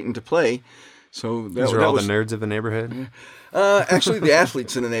 waiting to play. So these are all the nerds of the neighborhood? Actually, the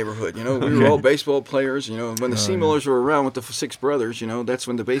athletes in the neighborhood. We were all baseball players. When the Seamillers were around with the 6 brothers, that's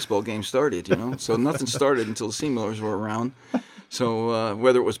when the baseball game started. So nothing started until the Seamillers were around. So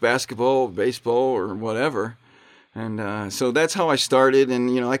whether it was basketball, baseball, or whatever, and so that's how I started.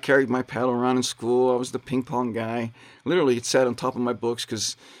 And I carried my paddle around in school. I was the ping pong guy. Literally, it sat on top of my books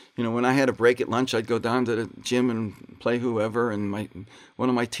because. When I had a break at lunch, I'd go down to the gym and play whoever, and one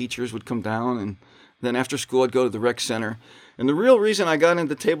of my teachers would come down, and then after school I'd go to the rec center. And the real reason I got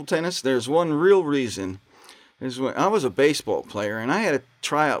into table tennis, there's one real reason, is when I was a baseball player, and I had a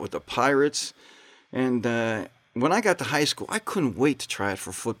tryout with the Pirates, and when I got to high school, I couldn't wait to try it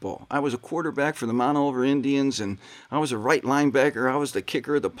for football. I was a quarterback for the Mount Oliver Indians, and I was a right linebacker. I was the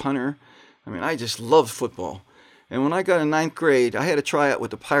kicker, the punter. I just loved football. And when I got in 9th grade, I had a tryout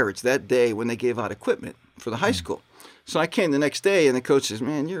with the Pirates that day when they gave out equipment for the high school. So I came the next day, and the coach says,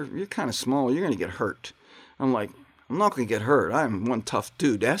 man, you're kind of small. You're going to get hurt. I'm like, I'm not going to get hurt. I'm one tough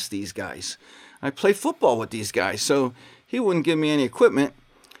dude. That's these guys. I play football with these guys. So he wouldn't give me any equipment,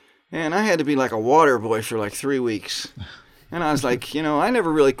 and I had to be like a water boy for like 3 weeks. And I was like, I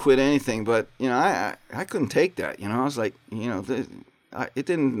never really quit anything, but, I couldn't take that. I was like, it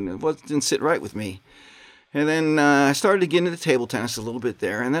didn't sit right with me. And then I started to get into table tennis a little bit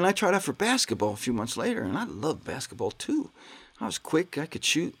there. And then I tried out for basketball a few months later. And I loved basketball, too. I was quick. I could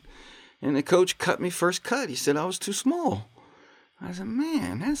shoot. And the coach cut me first cut. He said I was too small. I said,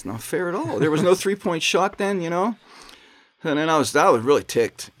 man, that's not fair at all. There was no three-point shot then, And then I was really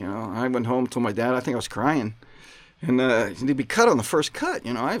ticked. I went home, told my dad. I think I was crying. And he'd be cut on the first cut.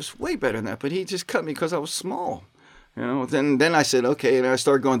 I was way better than that. But he just cut me because I was small. Then I said, okay. And I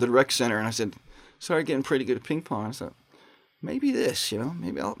started going to the rec center. And I started getting pretty good at ping pong. I thought, maybe this,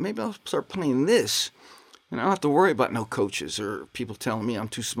 maybe I'll start playing this, and I don't have to worry about no coaches or people telling me I'm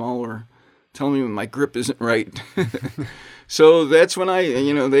too small or telling me my grip isn't right. So that's when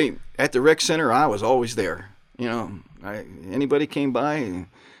they at the rec center, I was always there. Anybody came by, and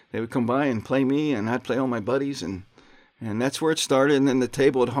they would come by and play me, and I'd play all my buddies, and that's where it started. And then the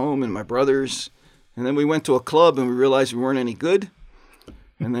table at home and my brothers, and then we went to a club and we realized we weren't any good.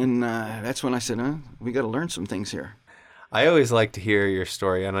 And then that's when I said, we got to learn some things here. I always like to hear your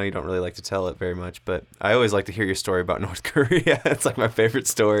story. I know you don't really like to tell it very much, but I always like to hear your story about North Korea. It's like my favorite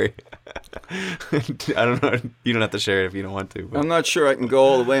story. I don't know. You don't have to share it if you don't want to. But. I'm not sure I can go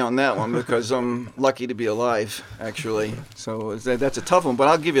all the way on that one because I'm lucky to be alive, actually. So that's a tough one, but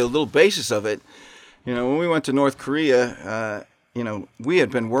I'll give you a little basis of it. You know, when we went to North Korea, you know, we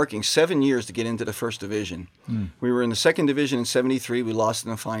had been working 7 years to get into the first division. We were in the second division in 73. We lost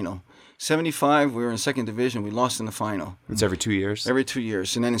in the final. 75, we were in second division. We lost in the final. It's every 2 years? Every 2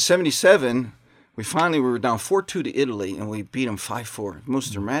 years. And then in 77, we were down 4-2 to Italy, and we beat them 5-4.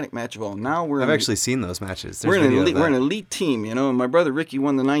 Most dramatic match of all. Now I've actually seen those matches. We're an elite team, you know. And my brother Ricky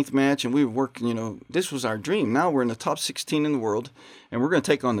won the 9th match, and we were working, you know. This was our dream. Now we're in the top 16 in the world, and we're going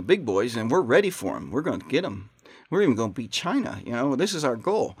to take on the big boys, and we're ready for them. We're going to get them. We're even going to beat China, you know. This is our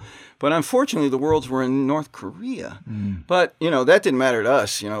goal. But unfortunately, the worlds were in North Korea. But, you know, that didn't matter to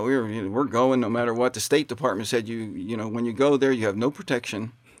us. You know, we're going no matter what. The State Department said, you know, when you go there, you have no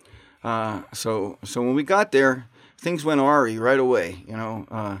protection. So when we got there, things went awry right away, you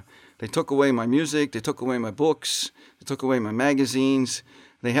know. They took away my music. They took away my books. They took away my magazines.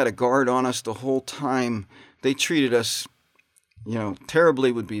 They had a guard on us the whole time. They treated us, you know,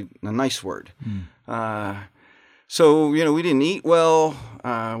 terribly would be a nice word. So, you know, we didn't eat well.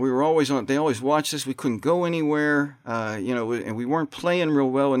 We were always on, they always watched us. We couldn't go anywhere, you know, and we weren't playing real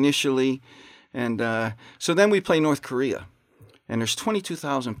well initially. And so then we play North Korea. And there's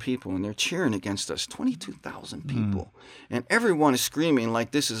 22,000 people, and they're cheering against us. 22,000 people. And everyone is screaming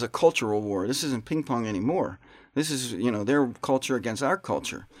like this is a cultural war. This isn't ping pong anymore. This is, you know, their culture against our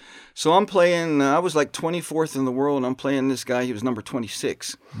culture. So I'm playing, I was like 24th in the world, and I'm playing this guy. He was number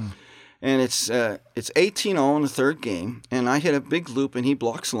 26. And it's 18-0 in the third game, and I hit a big loop, and he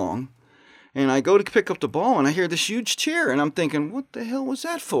blocks long. And I go to pick up the ball, and I hear this huge cheer, and I'm thinking, what the hell was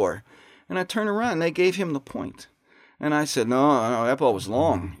that for? And I turn around, and they gave him the point. And I said, no, that ball was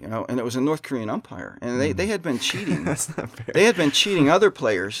long, you know, and it was a North Korean umpire. And they had been cheating. That's not fair. They had been cheating other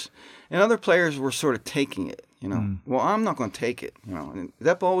players, and other players were sort of taking it, you know. Well, I'm not going to take it, you know. And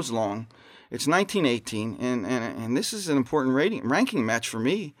that ball was long. It's 1918, and this is an important ranking match for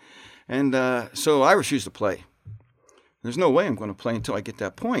me. And so I refused to play. There's no way I'm going to play until I get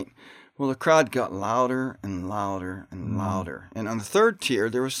that point. Well, the crowd got louder and louder and louder. And on the third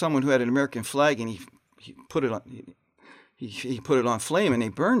tier, there was someone who had an American flag, and he put it on. He put it on flame, and they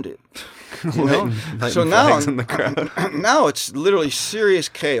burned it. You know? So now it's literally serious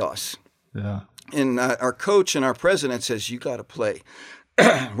chaos. Yeah. And our coach and our president says, you got to play.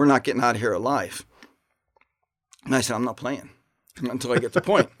 We're not getting out of here alive. And I said, I'm not playing until I get the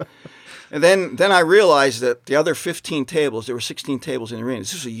point. And then I realized that the other 15 tables, there were 16 tables in the arena.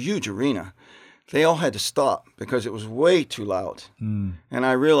 This was a huge arena. They all had to stop because it was way too loud. And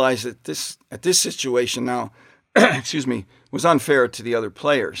I realized that this situation now, excuse me, was unfair to the other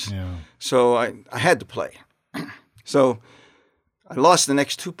players. Yeah. So I had to play. So I lost the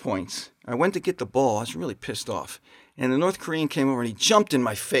next 2 points. I went to get the ball. I was really pissed off. And the North Korean came over and he jumped in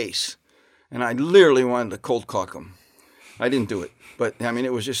my face. And I literally wanted to cold cock him. I didn't do it. But, I mean,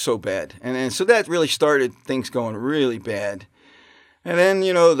 it was just so bad. And so that really started things going really bad. And then,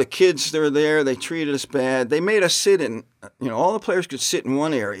 you know, the kids, they're there. They treated us bad. They made us sit in, you know, all the players could sit in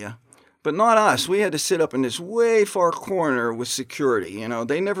one area. But not us. We had to sit up in this way far corner with security. You know,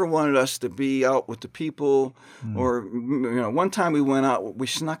 they never wanted us to be out with the people. Or, you know, one time we went out, we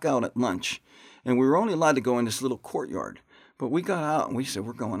snuck out at lunch. And we were only allowed to go in this little courtyard. But we got out and we said,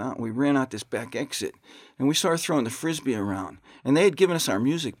 we're going out. And we ran out this back exit. And we started throwing the Frisbee around. And they had given us our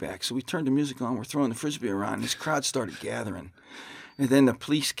music back. So we turned the music on. We're throwing the Frisbee around. And this crowd started gathering. And then the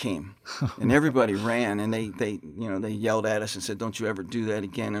police came. And everybody ran. And they yelled at us and said, don't you ever do that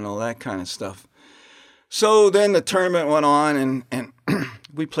again, and all that kind of stuff. So then the tournament went on. And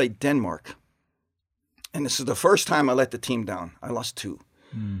we played Denmark. And this is the first time I let the team down. I lost 2.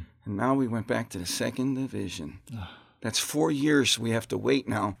 And now we went back to the second division. That's 4 years we have to wait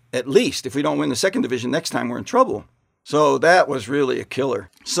now. At least, if we don't win the second division, next time we're in trouble. So that was really a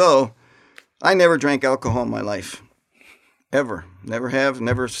killer. So I never drank alcohol in my life. Ever. Never have.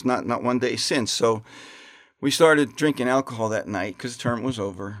 Never, not one day since. So we started drinking alcohol that night because the tournament was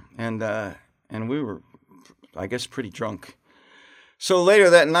over. And we were, I guess, pretty drunk. So later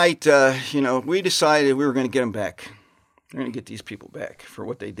that night, we decided we were going to get them back. We're going to get these people back for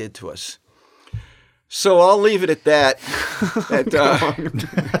what they did to us. So I'll leave it at that.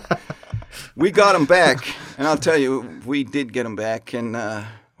 We got them back, and I'll tell you, we did get them back. And well,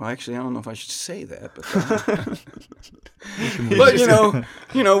 actually, I don't know if I should say that, but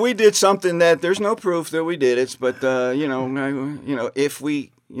we did something that there's no proof that we did it. But if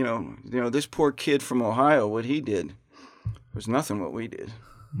we, this poor kid from Ohio, what he did, was nothing what we did.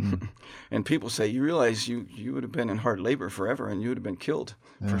 And people say, you realize you would have been in hard labor forever and you would have been killed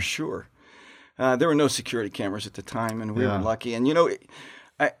for sure. There were no security cameras at the time, and we were lucky. And,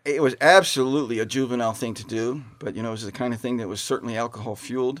 it was absolutely a juvenile thing to do, but, it was the kind of thing that was certainly alcohol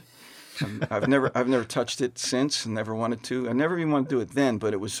fueled. I've never touched it since and never wanted to. I never even wanted to do it then,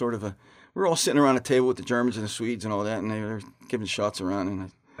 but it was sort of we were all sitting around a table with the Germans and the Swedes and all that, and they were giving shots around,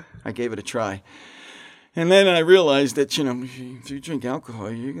 and I gave it a try. And then I realized that, if you drink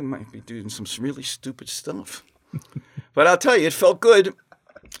alcohol, you might be doing some really stupid stuff. But I'll tell you, it felt good.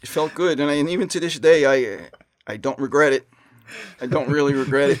 It felt good. And even to this day, I don't regret it. I don't really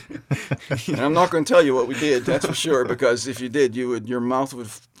regret it. And I'm not going to tell you what we did, that's for sure, because if you did, your mouth would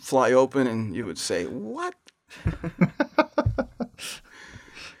fly open and you would say, what?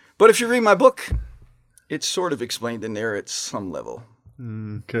 But if you read my book, it's sort of explained in there at some level.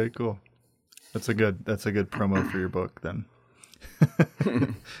 Okay, cool. That's a good promo for your book then.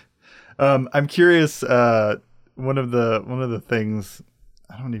 I'm curious. One of the things,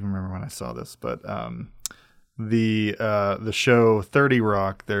 I don't even remember when I saw this, but the show 30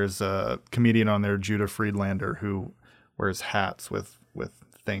 Rock, there's a comedian on there, Judah Friedlander, who wears hats with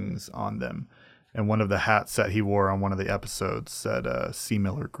things on them, and one of the hats that he wore on one of the episodes said C.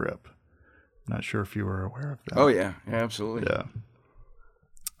 Miller Grip. Not sure if you were aware of that. Oh yeah, absolutely. Yeah.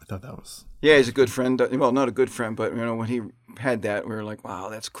 I thought that was... Yeah, he's a good friend. Well, not a good friend, but when he had that, we were like, "Wow,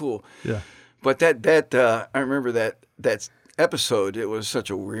 that's cool." Yeah. But that I remember that episode. It was such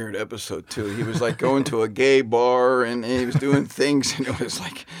a weird episode too. He was like going to a gay bar and he was doing things, and it was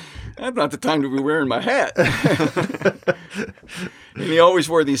like, "That's not the time to be wearing my hat." And he always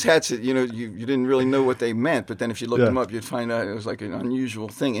wore these hats that you didn't really know what they meant, but then if you looked them up, you'd find out it was like an unusual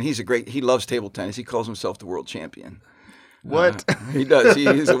thing. And he loves table tennis. He calls himself the world champion. What? He does.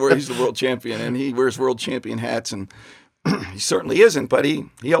 He's the world champion, and he wears world champion hats, and he certainly isn't, but he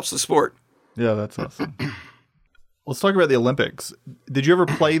helps the sport. Yeah, that's awesome. Let's talk about the Olympics. Did you ever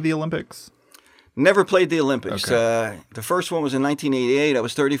play the Olympics? Never played the Olympics. Okay. The first one was in 1988. I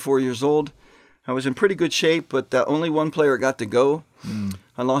was 34 years old. I was in pretty good shape, but only one player got to go.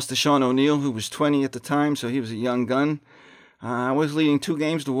 I lost to Sean O'Neill, who was 20 at the time, so he was a young gun. I was leading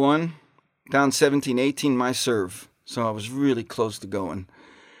 2-1, down 17-18 my serve. So I was really close to going.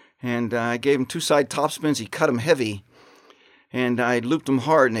 And I gave him 2 side topspins. He cut them heavy. And I looped them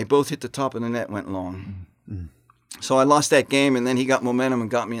hard, and they both hit the top of the net, went long. Mm-hmm. So I lost that game, and then he got momentum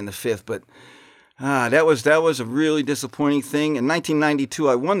and got me in the 5th. But that was a really disappointing thing. In 1992,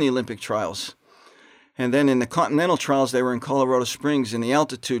 I won the Olympic trials. And then in the Continental trials, they were in Colorado Springs, and the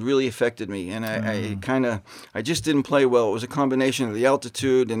altitude really affected me. And I just didn't play well. It was a combination of the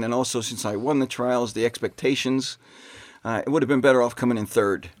altitude, and then also since I won the trials, the expectations. It would have been better off coming in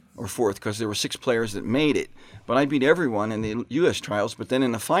 3rd or 4th because there were 6 players that made it. But I beat everyone in the U.S. trials. But then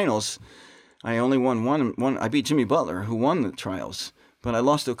in the finals, I only won one. I beat Jimmy Butler, who won the trials. But I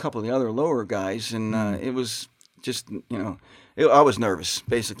lost to a couple of the other lower guys, and it was just, I was nervous,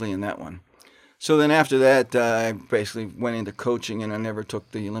 basically, in that one. So then after that, I basically went into coaching, and I never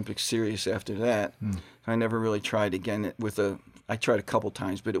took the Olympics serious after that. I never really tried again I tried a couple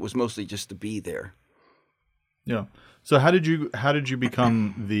times, but it was mostly just to be there. Yeah. So how did you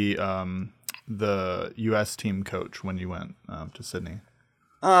become the U.S. team coach when you went to Sydney?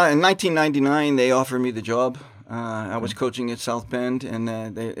 In 1999, they offered me the job. I was coaching at South Bend, and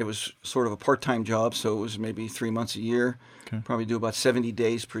it was sort of a part-time job, so it was maybe 3 months a year. Okay. Probably do about 70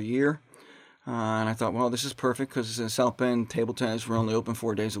 days per year. And I thought, well, this is perfect because in South Bend, table tennis, we're only open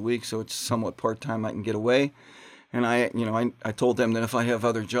 4 days a week, so it's somewhat part-time. I can get away. And I told them that if I have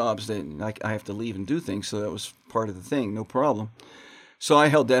other jobs, that I have to leave and do things, so that was part of the thing, no problem. So I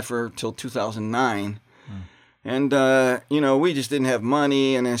held that till 2009. And, we just didn't have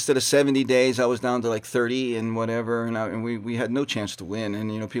money, and instead of 70 days, I was down to like 30 and whatever, and we had no chance to win. And,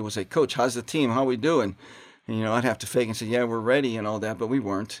 people would say, "Coach, how's the team? How are we doing?" And, I'd have to fake and say, "Yeah, we're ready," and all that, but we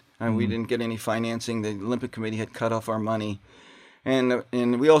weren't. And we didn't get any financing. The Olympic Committee had cut off our money. And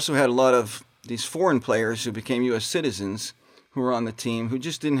we also had a lot of these foreign players who became U.S. citizens who were on the team who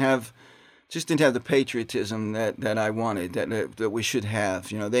just didn't have the patriotism that I wanted, that we should have.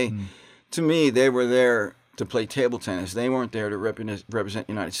 To me, they were there to play table tennis. They weren't there to represent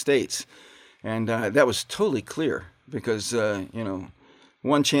the United States. And that was totally clear because,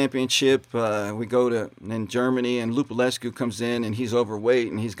 one championship, we go in Germany, and Lupulescu comes in, and he's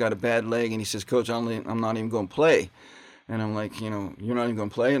overweight, and he's got a bad leg, and he says, "Coach, I'm not even going to play." And I'm like, you're not even going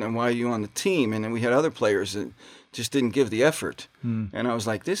to play, and then why are you on the team? And then we had other players that just didn't give the effort. And I was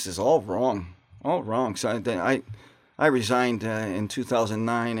like, this is all wrong. So I resigned in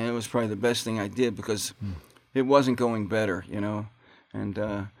 2009, and it was probably the best thing I did because it wasn't going better,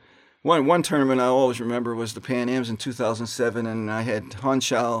 And one tournament I always remember was the Pan Ams in 2007, and I had Hans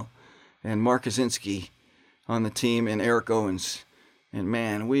Schall and Mark Kaczynski on the team and Eric Owens. And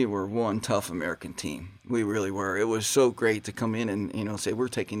man, we were one tough American team. We really were. It was so great to come in and say we're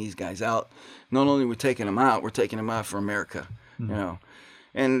taking these guys out. Not only are we taking them out, we're taking them out for America.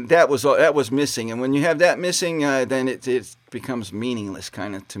 And that was missing. And when you have that missing, then it becomes meaningless,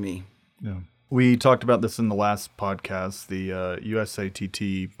 kind of, to me. Yeah. We talked about this in the last podcast. The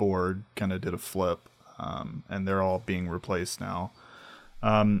USATT board kind of did a flip, and they're all being replaced now.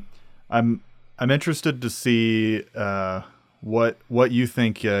 I'm interested to see what you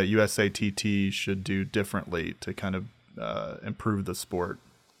think USATT should do differently to kind of improve the sport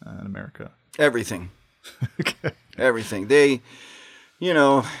in America. Everything. Okay. Everything. They,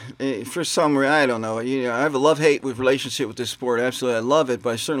 for some reason, I don't know. I have a love-hate relationship with this sport. Absolutely, I love it, but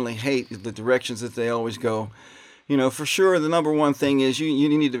I certainly hate the directions that they always go. For sure, the number one thing is you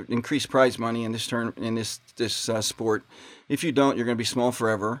need to increase prize money in this sport. If you don't, you're going to be small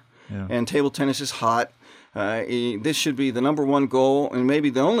forever. Yeah. And table tennis is hot. This should be the number one goal and maybe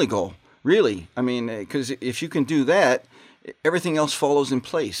the only goal, really. I mean, because if you can do that, everything else follows in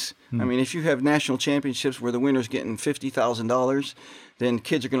place. I mean, if you have national championships where the winner's getting $50,000, then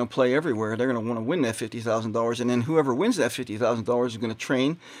kids are going to play everywhere. They're going to want to win that $50,000, and then whoever wins that $50,000 is going to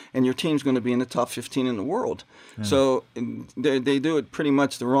train, and your team's going to be in the top 15 in the world. Yeah. So they do it pretty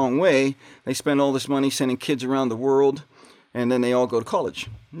much the wrong way. They spend all this money sending kids around the world, and then they all go to college.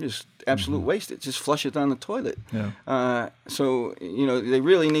 Just absolute waste it. Just flush it down the toilet. Yeah. So they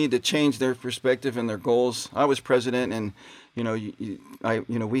really need to change their perspective and their goals. I was president, and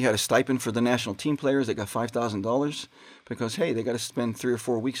we had a stipend for the national team players. They got $5,000 because hey, they got to spend 3 or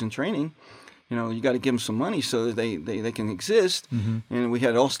 4 weeks in training. You got to give them some money so that they can exist. Mm-hmm. And we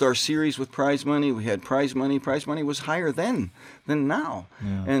had All-Star Series with prize money. We had prize money. Prize money was higher then than now.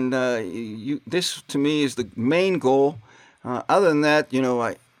 Yeah. And this to me is the main goal. Other than that,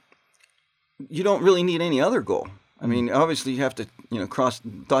 you don't really need any other goal. I mean, obviously you have to,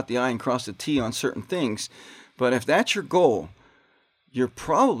 dot the I and cross the T on certain things. But if that's your goal, you're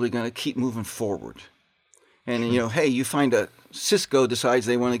probably going to keep moving forward. And, hey, you find Cisco decides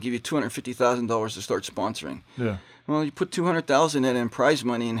they want to give you $250,000 to start sponsoring. Yeah. Well, you put $200,000 in prize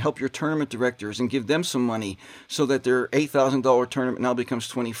money and help your tournament directors and give them some money so that their $8,000 tournament now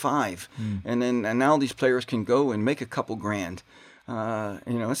becomes $25,000. And now these players can go and make a couple grand.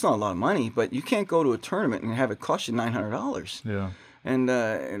 It's not a lot of money, but you can't go to a tournament and have it cost you $900. Yeah.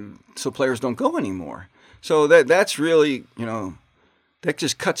 And so players don't go anymore. So that's really, that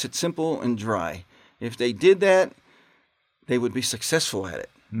just cuts it simple and dry. If they did that, they would be successful at it.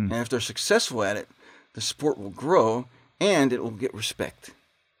 And if they're successful at it, the sport will grow and it will get respect.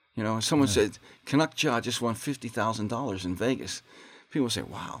 Someone said, Canuck Ja just won $50,000 in Vegas. People say,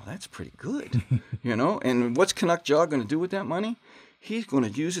 wow, that's pretty good. And what's Canuck Ja going to do with that money? He's going to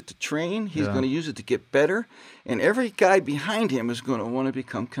use it to train. He's going to use it to get better. And every guy behind him is going to want to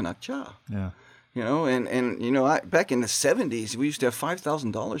become Canuck Ja. Yeah. Back in the 70s, we used to have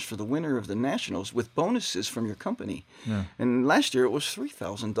 $5,000 for the winner of the Nationals with bonuses from your company. Yeah. And last year it was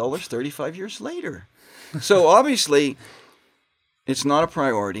 $3,000 35 years later. So obviously, it's not a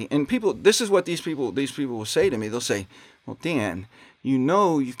priority. And this is what these people will say to me. They'll say, well, Dan,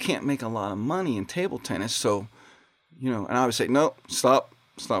 you can't make a lot of money in table tennis. So, and I would say, no, stop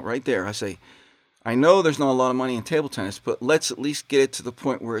right there. I say, I know there's not a lot of money in table tennis, but let's at least get it to the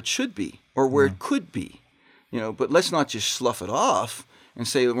point where it should be or where it could be, but let's not just slough it off and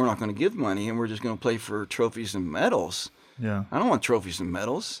say that we're not going to give money and we're just going to play for trophies and medals. Yeah. I don't want trophies and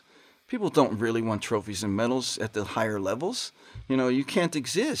medals. People don't really want trophies and medals at the higher levels. You can't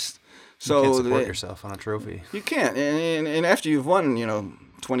exist. So you can't support yourself on a trophy. You can't. And after you've won,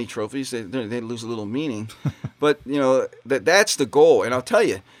 20 trophies, they lose a little meaning. But, that's the goal. And I'll tell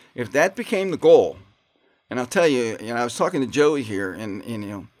you, if that became the goal, and I'll tell you, I was talking to Joey here,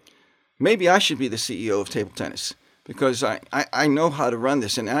 and maybe I should be the CEO of table tennis because I know how to run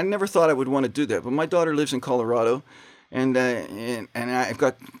this. And I never thought I would want to do that. But my daughter lives in Colorado, and I've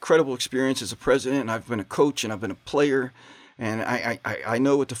got incredible experience as a president, and I've been a coach, and I've been a player, and I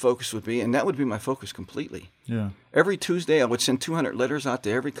know what the focus would be, and that would be my focus completely. Yeah. Every Tuesday, I would send 200 letters out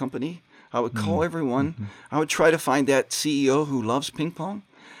to every company. I would call everyone. Mm-hmm. I would try to find that CEO who loves ping pong.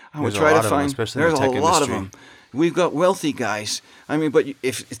 I would try to find. There's a lot of them. We've got wealthy guys. I mean, but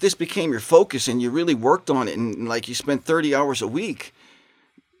if this became your focus and you really worked on it and like you spent 30 hours a week,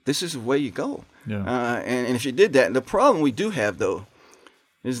 this is the way you go. Yeah. And if you did that, the problem we do have though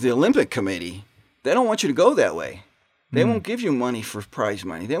is the Olympic Committee. They don't want you to go that way. They won't give you money for prize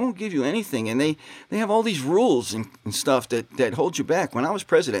money. They won't give you anything. And they have all these rules and stuff that hold you back. When I was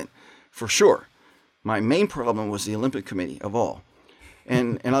president, for sure, my main problem was the Olympic Committee of all.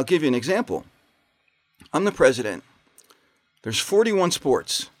 And I'll give you an example. I'm the president. There's 41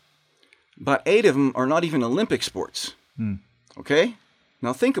 sports. About 8 of them are not even Olympic sports. Okay?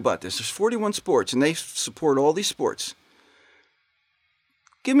 Now think about this. There's 41 sports, and they support all these sports.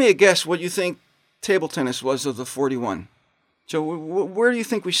 Give me a guess what you think table tennis was of the 41. Joe, where do you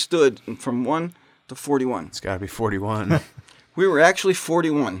think we stood from 1 to 41? It's got to be 41. We were actually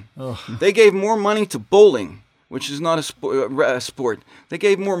 41. They gave more money to bowling, which is not a sport. They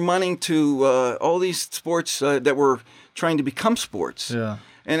gave more money to all these sports that were trying to become sports. Yeah.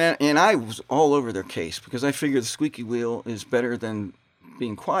 And I was all over their case because I figured the squeaky wheel is better than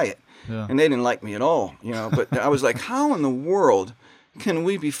being quiet. Yeah. And they didn't like me at all, But I was like, how in the world can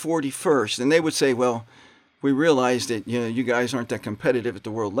we be 41st? And they would say, well, we realize that you guys aren't that competitive at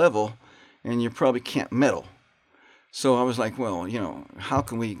the world level, and you probably can't medal. So I was like, well, how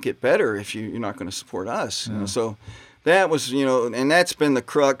can we get better if you're not going to support us? Yeah. So that was, and that's been the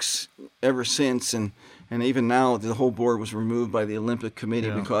crux ever since. And even now, the whole board was removed by the Olympic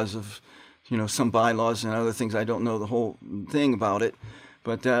Committee because of, some bylaws and other things. I don't know the whole thing about it.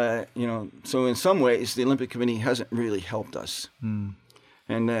 But, so in some ways, the Olympic Committee hasn't really helped us.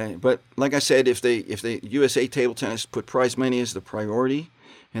 And but like I said, if the USA Table Tennis put prize money as the priority,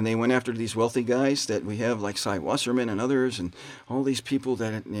 and they went after these wealthy guys that we have, like Cy Wasserman and others, and all these people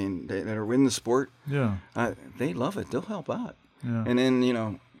that are in the sport, they love it. They'll help out. Yeah. And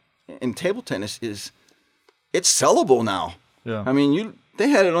then and table tennis it's sellable now. Yeah. I mean, they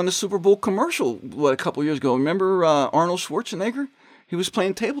had it on the Super Bowl commercial a couple years ago. Remember Arnold Schwarzenegger? He was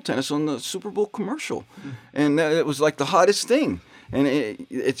playing table tennis on the Super Bowl commercial, and it was like the hottest thing. And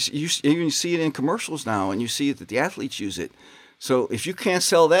you even see it in commercials now, and you see that the athletes use it. So if you can't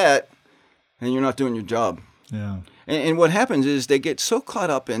sell that, then you're not doing your job. Yeah. And what happens is they get so caught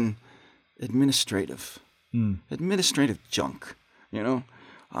up in administrative junk.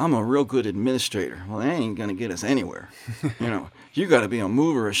 I'm a real good administrator. Well, that ain't gonna get us anywhere. You got to be a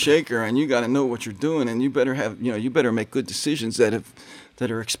mover, a shaker, and you got to know what you're doing, and you better have, you better make good decisions that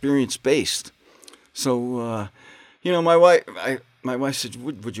are experience based. So, my wife said,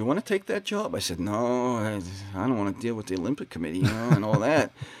 would you want to take that job? I said, no, I don't want to deal with the Olympic Committee, and all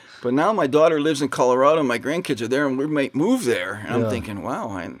that. But now my daughter lives in Colorado, and my grandkids are there, and we might move there. And I'm thinking, wow,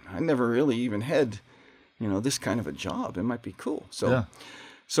 I never really even had, this kind of a job. It might be cool.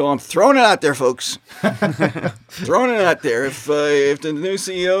 So I'm throwing it out there, folks. Throwing it out there. If the new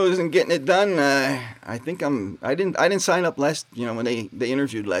CEO isn't getting it done, I think I didn't sign up last, when they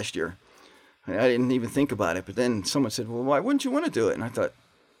interviewed last year. I didn't even think about it. But then someone said, well, why wouldn't you want to do it? And I thought,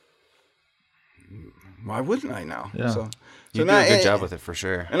 why wouldn't I now? Yeah. So you do a good job with it for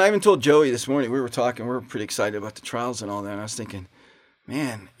sure. And I even told Joey this morning, we were talking, we were pretty excited about the trials and all that. And I was thinking,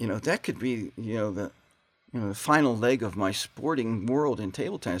 man, that could be, the final leg of my sporting world in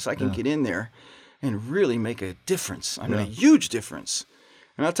table tennis. I can get in there and really make a difference. I mean, a huge difference.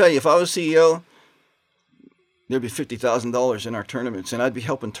 And I'll tell you, if I was CEO, there'd be $50,000 in our tournaments, and I'd be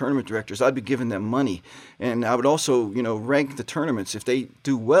helping tournament directors. I'd be giving them money, and I would also, rank the tournaments. If they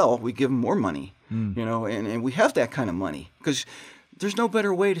do well, we give them more money, and we have that kind of money because there's no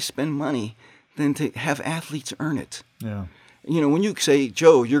better way to spend money than to have athletes earn it. Yeah. When you say,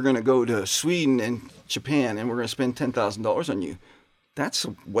 Joe, you're going to go to Sweden and Japan, and we're going to spend $10,000 on you, that's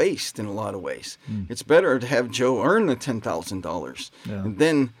a waste in a lot of ways. It's better to have Joe earn the $10,000, and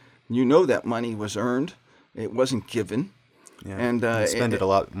then that money was earned. It wasn't given. Yeah. And you spend it a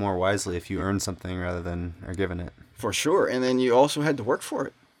lot more wisely if you earn something rather than are given it. For sure. And then you also had to work for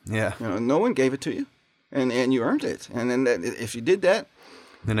it. Yeah. No one gave it to you, and you earned it. And then if you did that,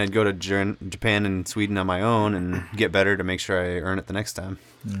 then I'd go to Japan and Sweden on my own and get better to make sure I earn it the next time.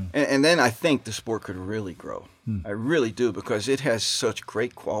 Yeah. And then I think the sport could really grow. I really do, because it has such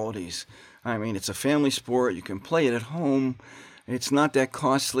great qualities. I mean, it's a family sport. You can play it at home. It's not that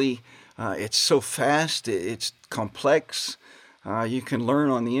costly. It's so fast. It's complex. You can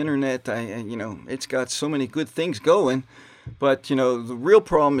learn on the internet. It's got so many good things going. But, the real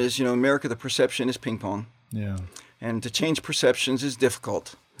problem is, America, the perception is ping pong. Yeah. And to change perceptions is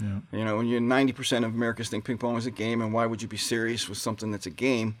difficult. Yeah. When 90% of Americans think ping pong is a game, and why would you be serious with something that's a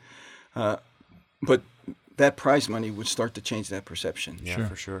game? But that prize money would start to change that perception. Yeah,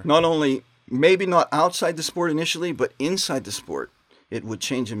 for sure. Not only, maybe not outside the sport initially, but inside the sport. It would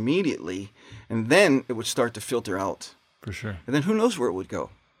change immediately, and then it would start to filter out. For sure. And then who knows where it would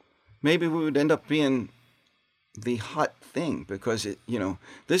go? Maybe we would end up being the hot thing, because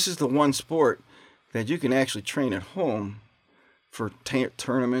this is the one sport that you can actually train at home for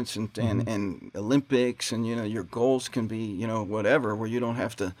tournaments and Olympics, and your goals can be whatever, where you don't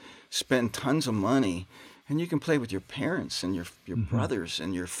have to spend tons of money, and you can play with your parents and your brothers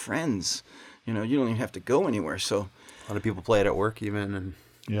and your friends. You don't even have to go anywhere. So a lot of people play it at work even, and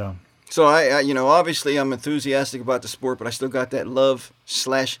Yeah. so I obviously I'm enthusiastic about the sport, but I still got that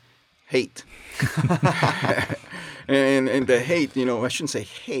love/hate. And the hate, I shouldn't say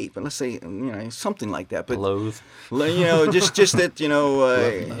hate, but let's say, something like that. But loathe. Just that,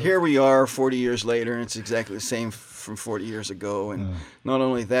 here we are 40 years later, and it's exactly the same from 40 years ago. And not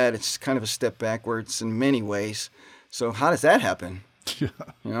only that, it's kind of a step backwards in many ways. So how does that happen?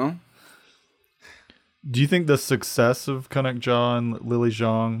 Yeah. Do you think the success of Kunak Ja and Lily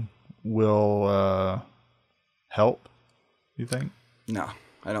Zhang will help, you think? No,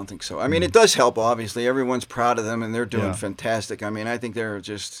 I don't think so. I mean, it does help, obviously. Everyone's proud of them, and they're doing fantastic. I mean, I think they're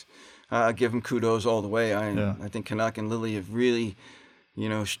just, give them kudos all the way. I think Kunak and Lily have really,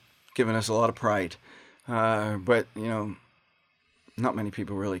 given us a lot of pride. But, not many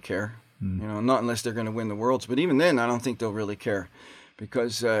people really care. Not unless they're going to win the Worlds. But even then, I don't think they'll really care.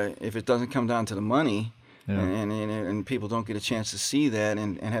 Because if it doesn't come down to the money, and people don't get a chance to see that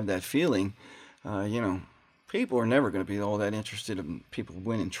and have that feeling, people are never going to be all that interested in people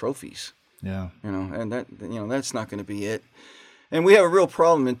winning trophies. Yeah. And that's not going to be it. And we have a real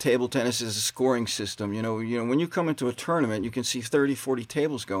problem in table tennis is the scoring system. When you come into a tournament, you can see 30, 40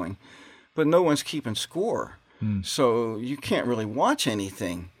 tables going, but no one's keeping score. So you can't really watch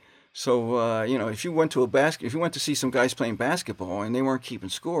anything. So, if you went to see some guys playing basketball and they weren't keeping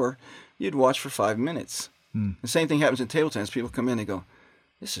score, you'd watch for 5 minutes. The same thing happens in table tennis. People come in and go,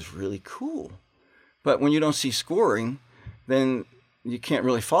 this is really cool. But when you don't see scoring, then you can't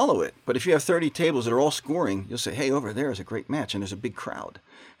really follow it. But if you have 30 tables that are all scoring, you'll say, hey, over there is a great match and there's a big crowd.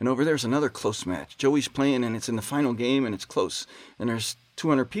 And over there's another close match. Joey's playing and it's in the final game and it's close. And there's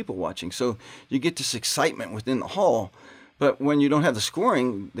 200 people watching. So you get this excitement within the hall. But when you don't have the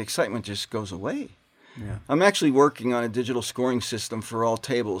scoring, the excitement just goes away. Yeah. I'm actually working on a digital scoring system for all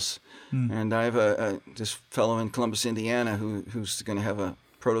tables. And I have this fellow in Columbus, Indiana, who's going to have a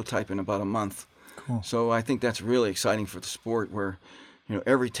prototype in about a month. Cool. So I think that's really exciting for the sport where,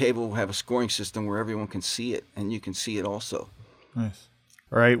 every table will have a scoring system where everyone can see it and you can see it also. Nice.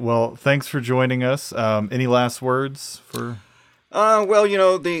 All right. Well, thanks for joining us. Any last words for... Well,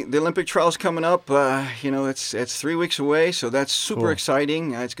 the Olympic trial's coming up. It's 3 weeks away, so that's super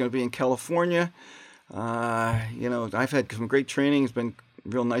exciting. It's going to be in California. I've had some great training. It's been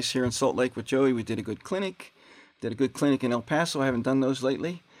real nice here in Salt Lake with Joey. We did a good clinic. Did a good clinic in El Paso. I haven't done those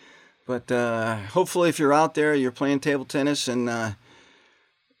lately. But hopefully if you're out there, you're playing table tennis, and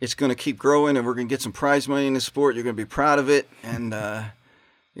it's going to keep growing, and we're going to get some prize money in the sport. You're going to be proud of it, and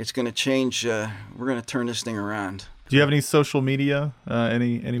it's going to change. We're going to turn this thing around. Do you have any social media,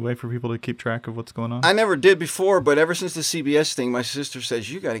 any way for people to keep track of what's going on? I never did before, but ever since the CBS thing, my sister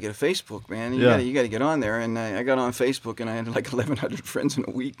says, you got to get a Facebook, man. You got to get on there. And I got on Facebook, and I had like 1,100 friends in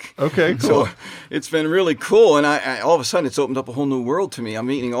a week. Okay, cool. So it's been really cool. And I all of a sudden, it's opened up a whole new world to me. I'm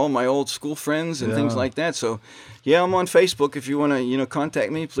meeting all my old school friends and things like that. So, I'm on Facebook. If you want to, contact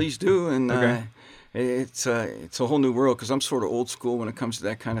me, please do. And it's a whole new world because I'm sort of old school when it comes to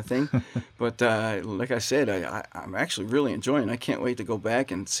that kind of thing. But like I said, I'm actually really enjoying it. I can't wait to go back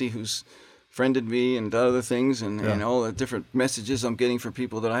and see who's friended me and other things and all the different messages I'm getting from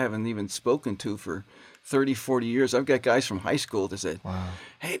people that I haven't even spoken to for 30, 40 years. I've got guys from high school that said,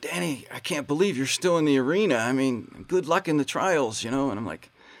 hey, Danny, I can't believe you're still in the arena. I mean, good luck in the trials, And I'm like,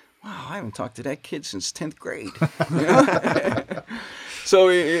 wow, I haven't talked to that kid since 10th grade. So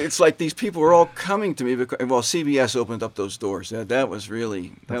it's like these people are all coming to me because, CBS opened up those doors. That was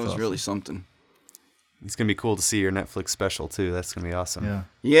really really something. It's gonna be cool to see your Netflix special too. That's gonna be awesome.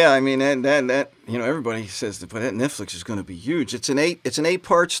 Yeah. I mean that everybody says that, but that Netflix is gonna be huge. It's an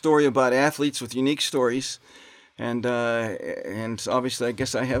 8-part story about athletes with unique stories, and obviously I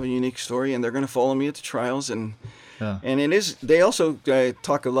guess I have a unique story, and they're gonna follow me at the trials and. And it is. They also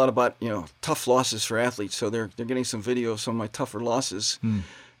talk a lot about tough losses for athletes. So they're getting some video of some of my tougher losses,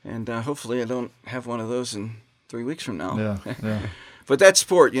 and hopefully I don't have one of those in 3 weeks from now. Yeah. But that's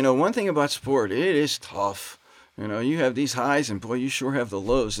sport. One thing about sport, it is tough. You have these highs, and boy, you sure have the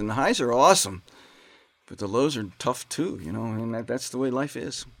lows. And the highs are awesome, but the lows are tough too. And that's the way life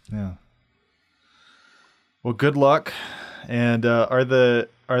is. Yeah. Well, good luck. And are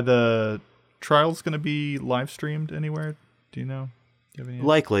the trials going to be live streamed anywhere? Do you know? Do you have any idea?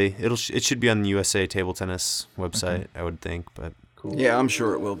 Likely, it should be on the USA Table Tennis website, I would think. But cool. Yeah, I'm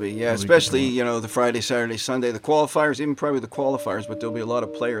sure it will be. Yeah, especially the Friday, Saturday, Sunday, the qualifiers, even probably the qualifiers. But there'll be a lot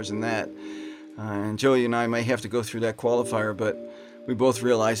of players in that. And Joey and I may have to go through that qualifier, but we both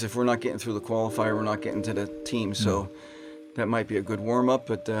realize if we're not getting through the qualifier, we're not getting to the team. So that might be a good warm-up.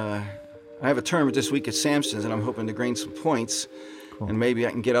 But I have a tournament this week at Samson's, and I'm hoping to gain some points. Cool. And maybe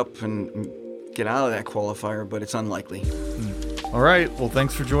I can get up and get out of that qualifier, but it's unlikely. All right. Well,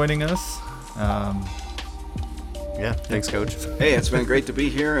 thanks for joining us. Yeah, thanks, Coach. Hey, it's been great to be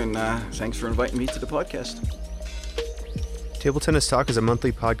here, and thanks for inviting me to the podcast. Table Tennis Talk is a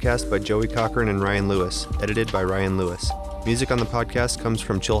monthly podcast by Joey Cochran and Ryan Lewis, edited by Ryan Lewis. Music on the podcast comes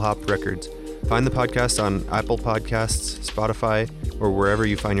from Chill Hop Records. Find the podcast on Apple Podcasts, Spotify, or wherever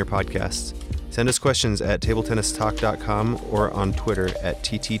you find your podcasts. Send us questions at tabletennistalk.com or on Twitter at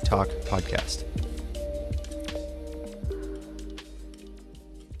TTTalkPodcast.